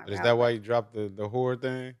figure out my route. Is that why you dropped the whore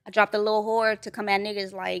thing? I dropped a little whore to come at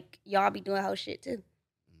niggas like, y'all be doing hoe shit too.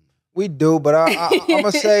 We do, but I'm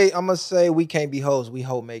gonna say we can't be hoes. We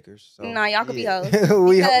hoe makers. So, no, y'all could be hoes.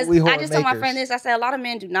 we I just told my friend this. I said a lot of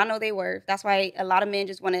men do not know their worth. That's why a lot of men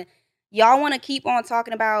just want to. Y'all want to keep on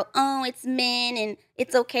talking about, it's men and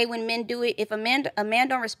it's okay when men do it. If a man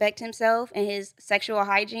don't respect himself and his sexual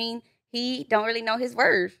hygiene, he don't really know his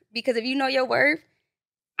worth. Because if you know your worth,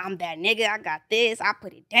 I'm that nigga, I got this, I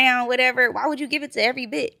put it down, whatever. Why would you give it to every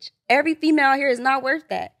bitch? Every female out here is not worth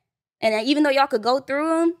that. And even though y'all could go through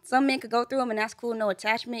them, some men could go through them and that's cool, no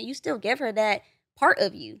attachment, you still give her that part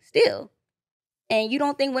of you, still. And you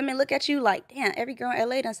don't think women look at you like, damn, every girl in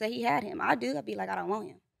LA done say he had him. I do, I'd be like, I don't want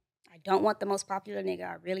him. I don't want the most popular nigga,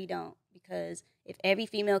 I really don't. Because if every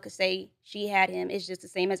female could say she had him, it's just the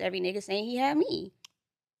same as every nigga saying he had me.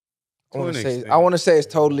 I want to say it's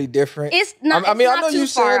totally different. It's not. I know you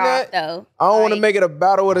saying that. Though. I don't want to make it a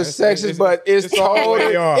battle of the sexes, but it's totally.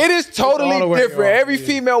 It is totally different. Every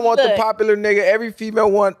female wants the popular nigga. Every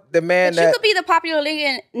female want the man but you could be the popular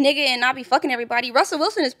nigga and not be fucking everybody. Russell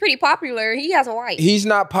Wilson is pretty popular. He has a wife. He's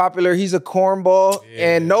not popular. He's a cornball,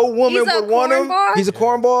 and no woman would want him. He's a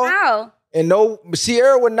cornball. How? And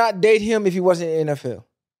Sierra would not date him if he wasn't in the NFL.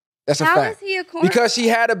 That's a fact. How is he a cornball? Because she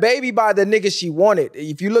had a baby by the nigga she wanted.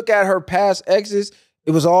 If you look at her past exes,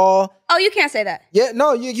 it was all. Oh, you can't say that. Yeah,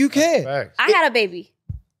 no, you can. I had a baby.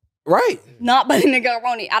 Right. Not by the nigga I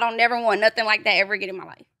wanted. I don't never want nothing like that ever again in my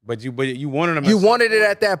life. But you wanted them. You wanted it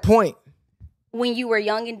at that point. When you were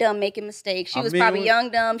young and dumb making mistakes. She was mean, probably young,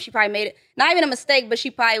 dumb. She probably made it, not even a mistake, but she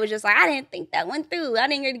probably was just like, I didn't think that went through. I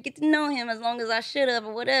didn't get to know him as long as I should have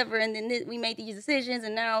or whatever. And then we made these decisions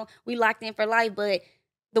and now we locked in for life. But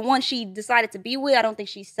the one she decided to be with, I don't think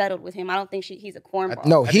she settled with him. I don't think he's a cornball.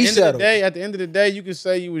 No, he settled. At the end of the day, you can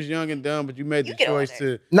say you was young and dumb, but you made the choice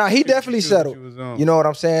to. Nah, he definitely settled. You know what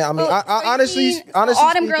I'm saying? I mean, I honestly, all them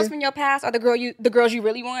speaking, girls from your past are the girls you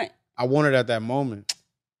really want. I wanted at that moment.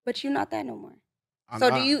 But you're not that no more. So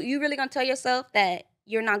do you really gonna tell yourself that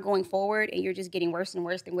you're not going forward and you're just getting worse and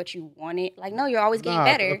worse than what you wanted? Like, no, you're always getting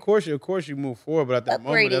better. Of course you move forward, but at that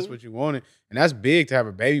moment, that's what you wanted. And that's big to have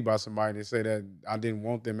a baby by somebody to say that I didn't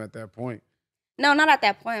want them at that point. No, not at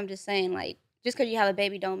that point. I'm just saying, like, just because you have a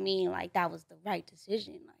baby don't mean, like, that was the right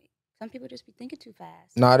decision. Like, some people just be thinking too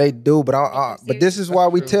fast. Nah, they do, but but this is why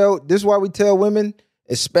we tell women,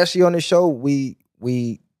 especially on the show, we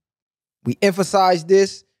emphasize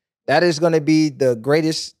this. That is going to be the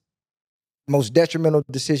greatest, most detrimental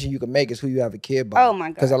decision you can make is who you have a kid by. Oh, my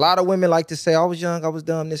God. Because a lot of women like to say, I was young, I was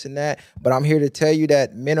dumb, this and that. But I'm here to tell you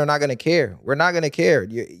that men are not going to care. We're not going to care.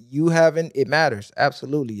 You haven't, it matters.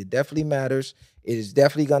 Absolutely. It definitely matters. It is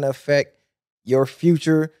definitely going to affect your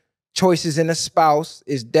future choices in a spouse.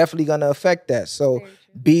 It's definitely going to affect that. So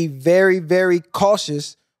be very, very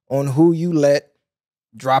cautious on who you let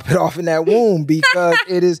drop it off in that womb, because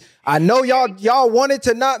it is, I know y'all want it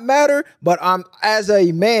to not matter, but as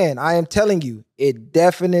a man, I am telling you, it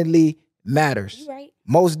definitely matters. You right.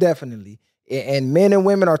 Most definitely. And men and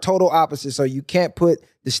women are total opposites. So you can't put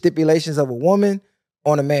the stipulations of a woman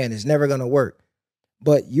on a man. It's never gonna work.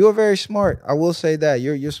 But you're very smart. I will say that.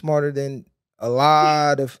 You're smarter than a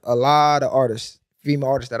lot of artists, female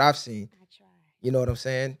artists that I've seen. I try. You know what I'm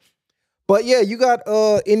saying? But yeah, you got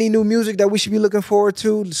any new music that we should be looking forward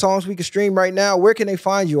to? Songs we can stream right now. Where can they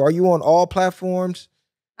find you? Are you on all platforms?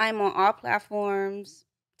 I'm on all platforms.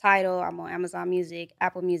 Tidal. I'm on Amazon Music,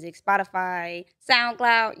 Apple Music, Spotify,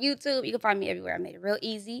 SoundCloud, YouTube. You can find me everywhere. I made it real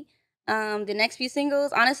easy. The next few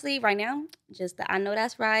singles, honestly, right now, just the I Know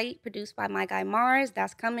That's Right, produced by my guy Mars.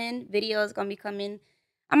 That's coming. Video is gonna be coming.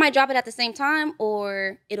 I might drop it at the same time,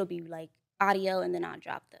 or it'll be like audio, and then I'll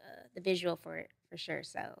drop the visual for it for sure.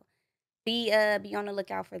 So. Be on the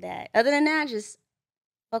lookout for that. Other than that, just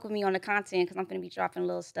fuck with me on the content, because I'm going to be dropping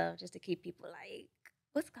little stuff just to keep people like,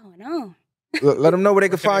 what's going on? Let them know where they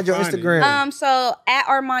can find your Instagram. So at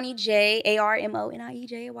Armani J,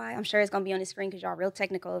 ARMONIEJAY. I'm sure it's going to be on the screen because y'all real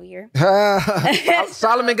technical over here.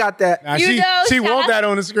 Solomon got that. Now, she want that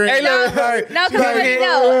on the screen. Hey, look. No,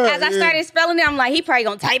 because as I started spelling it, I'm like, he probably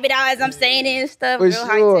going to type it out as I'm saying it and stuff. For real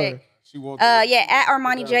sure. high tech. Yeah, at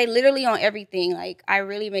Armani J, literally on everything. Like, I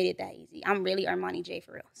really made it that easy. I'm really Armani J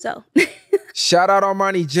for real. So, shout out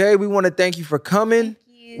Armani J. We want to thank you for coming.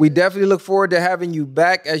 We definitely look forward to having you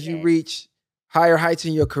back as you reach higher heights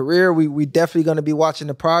in your career. We definitely going to be watching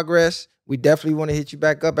the progress. We definitely want to hit you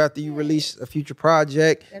back up after you release a future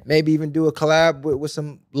project. Definitely. Maybe even do a collab with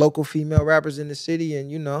some local female rappers in the city,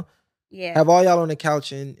 and have all y'all on the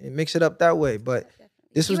couch and mix it up that way. But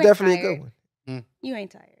this was definitely a good one. You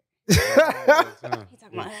ain't tired. He talking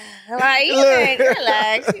about like you ain't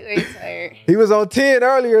relax, you ain't tired. He was on 10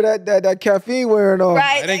 earlier. That caffeine wearing on.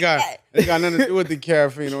 Right. It ain't got nothing to do with the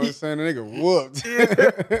caffeine. You know what I'm saying? The nigga whooped.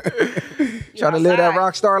 Trying to live that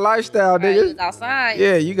rock star lifestyle, nigga. You was outside.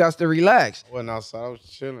 Yeah, you got to relax. I wasn't outside. I was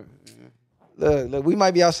chilling. Yeah. Look, we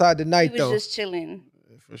might be outside tonight though. He was just chilling.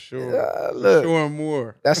 For sure. Look, for sure and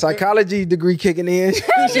more. That psychology degree kicking in.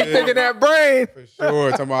 She picking that brain. For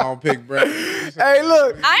sure. Talking about I don't pick brain. Hey,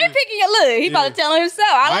 look. I ain't picking your look. He about to tell himself.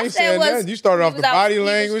 I ain't saying nothing. You started off the body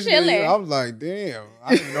language. I was like, damn.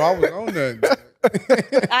 I didn't know I was on that.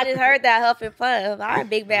 I just heard that huff and puff. All right,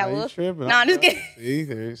 big bad wolf. No, I'm just kidding.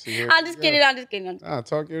 I'm just kidding. Nah,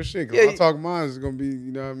 talk your shit. Cause I talk mine, it's gonna be,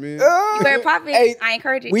 you know what I mean? You better pop it. Hey, I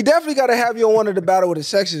encourage it. We definitely gotta have you on one of the Battle with the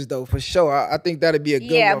Sexes though, for sure. I think that'd be a good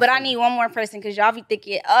one. Yeah, but I need one more person because y'all be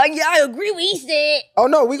thinking, oh yeah, I agree what he said. Oh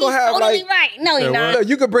no, we gonna have totally right. No, you're not. Look,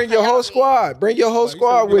 you could bring your whole squad. Bring your whole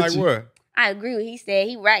squad with you. What? I agree with what he said.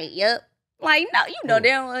 He right. Yep. Like, no, you know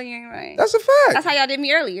damn well you ain't right. That's a fact. That's how y'all did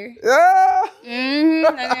me earlier. Yeah.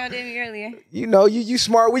 That's how y'all did me earlier. You know, you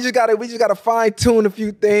smart. We just gotta fine tune a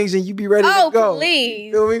few things and you be ready to go. Oh,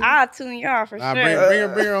 please. I'll tune y'all for sure.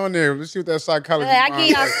 Bring her on there. Let's see what that psychology is. Y'all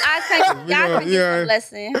can get some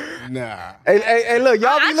lesson. Nah. Hey, look,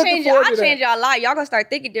 y'all be looking forward to that. I'll change y'all a lot. Y'all gonna start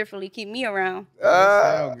thinking differently. Keep me around.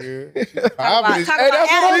 Sound good. Talk about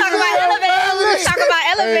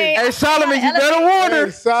elevate. Hey, Solomon, you better warn her.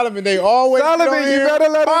 Solomon, they always Solomon, you better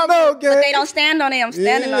let them know, gang. But they don't stand on it. I'm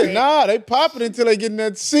standing on it. Nah, they pop it until they get in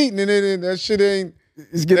that seat, and then that shit ain't.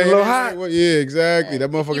 It's getting a little hot. Yeah, exactly. That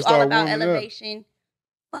motherfucker you all started about warming elevation.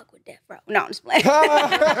 Fuck with Death Row. No, I'm just playing.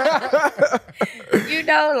 You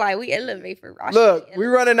know, like we elevate for Rosh. Look, we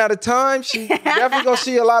running out of time. She definitely gonna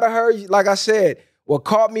see a lot of her. Like I said, what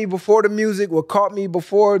caught me before the music, what caught me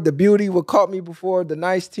before the beauty, what caught me before the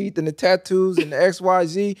nice teeth and the tattoos and the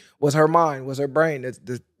XYZ was her mind, was her brain,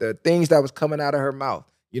 the things that was coming out of her mouth.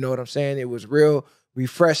 You know what I'm saying? It was real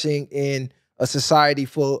refreshing in a society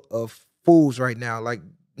full of fools right now. Like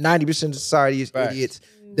 90% of society is idiots.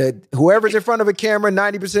 That whoever's in front of a camera,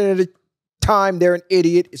 90% of the time they're an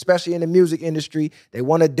idiot, especially in the music industry. They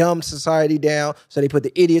want to dumb society down, so they put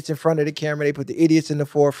the idiots in front of the camera. They put the idiots in the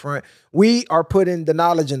forefront. We are putting the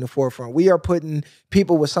knowledge in the forefront. We are putting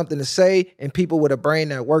people with something to say and people with a brain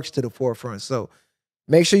that works to the forefront. So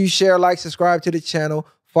make sure you share, like, subscribe to the channel.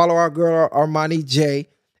 Follow our girl, Armani J.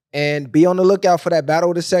 And be on the lookout for that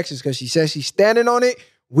Battle of the Sexes because she says she's standing on it.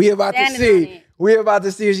 We about to see. We're about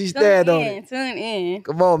to see if she stand on it. Tune in.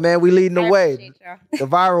 Come on, man. We leading the way. The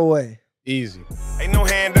viral way. Easy. Ain't no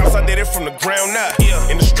handouts, I did it from the ground up.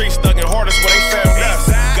 In the streets, thugging hardest where they found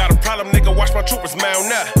us. Got a problem, nigga, watch my troopers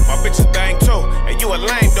mount up. My bitches bang too, and you a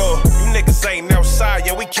lame though. You niggas ain't outside,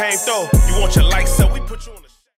 yeah, we came through. You want your lights up, we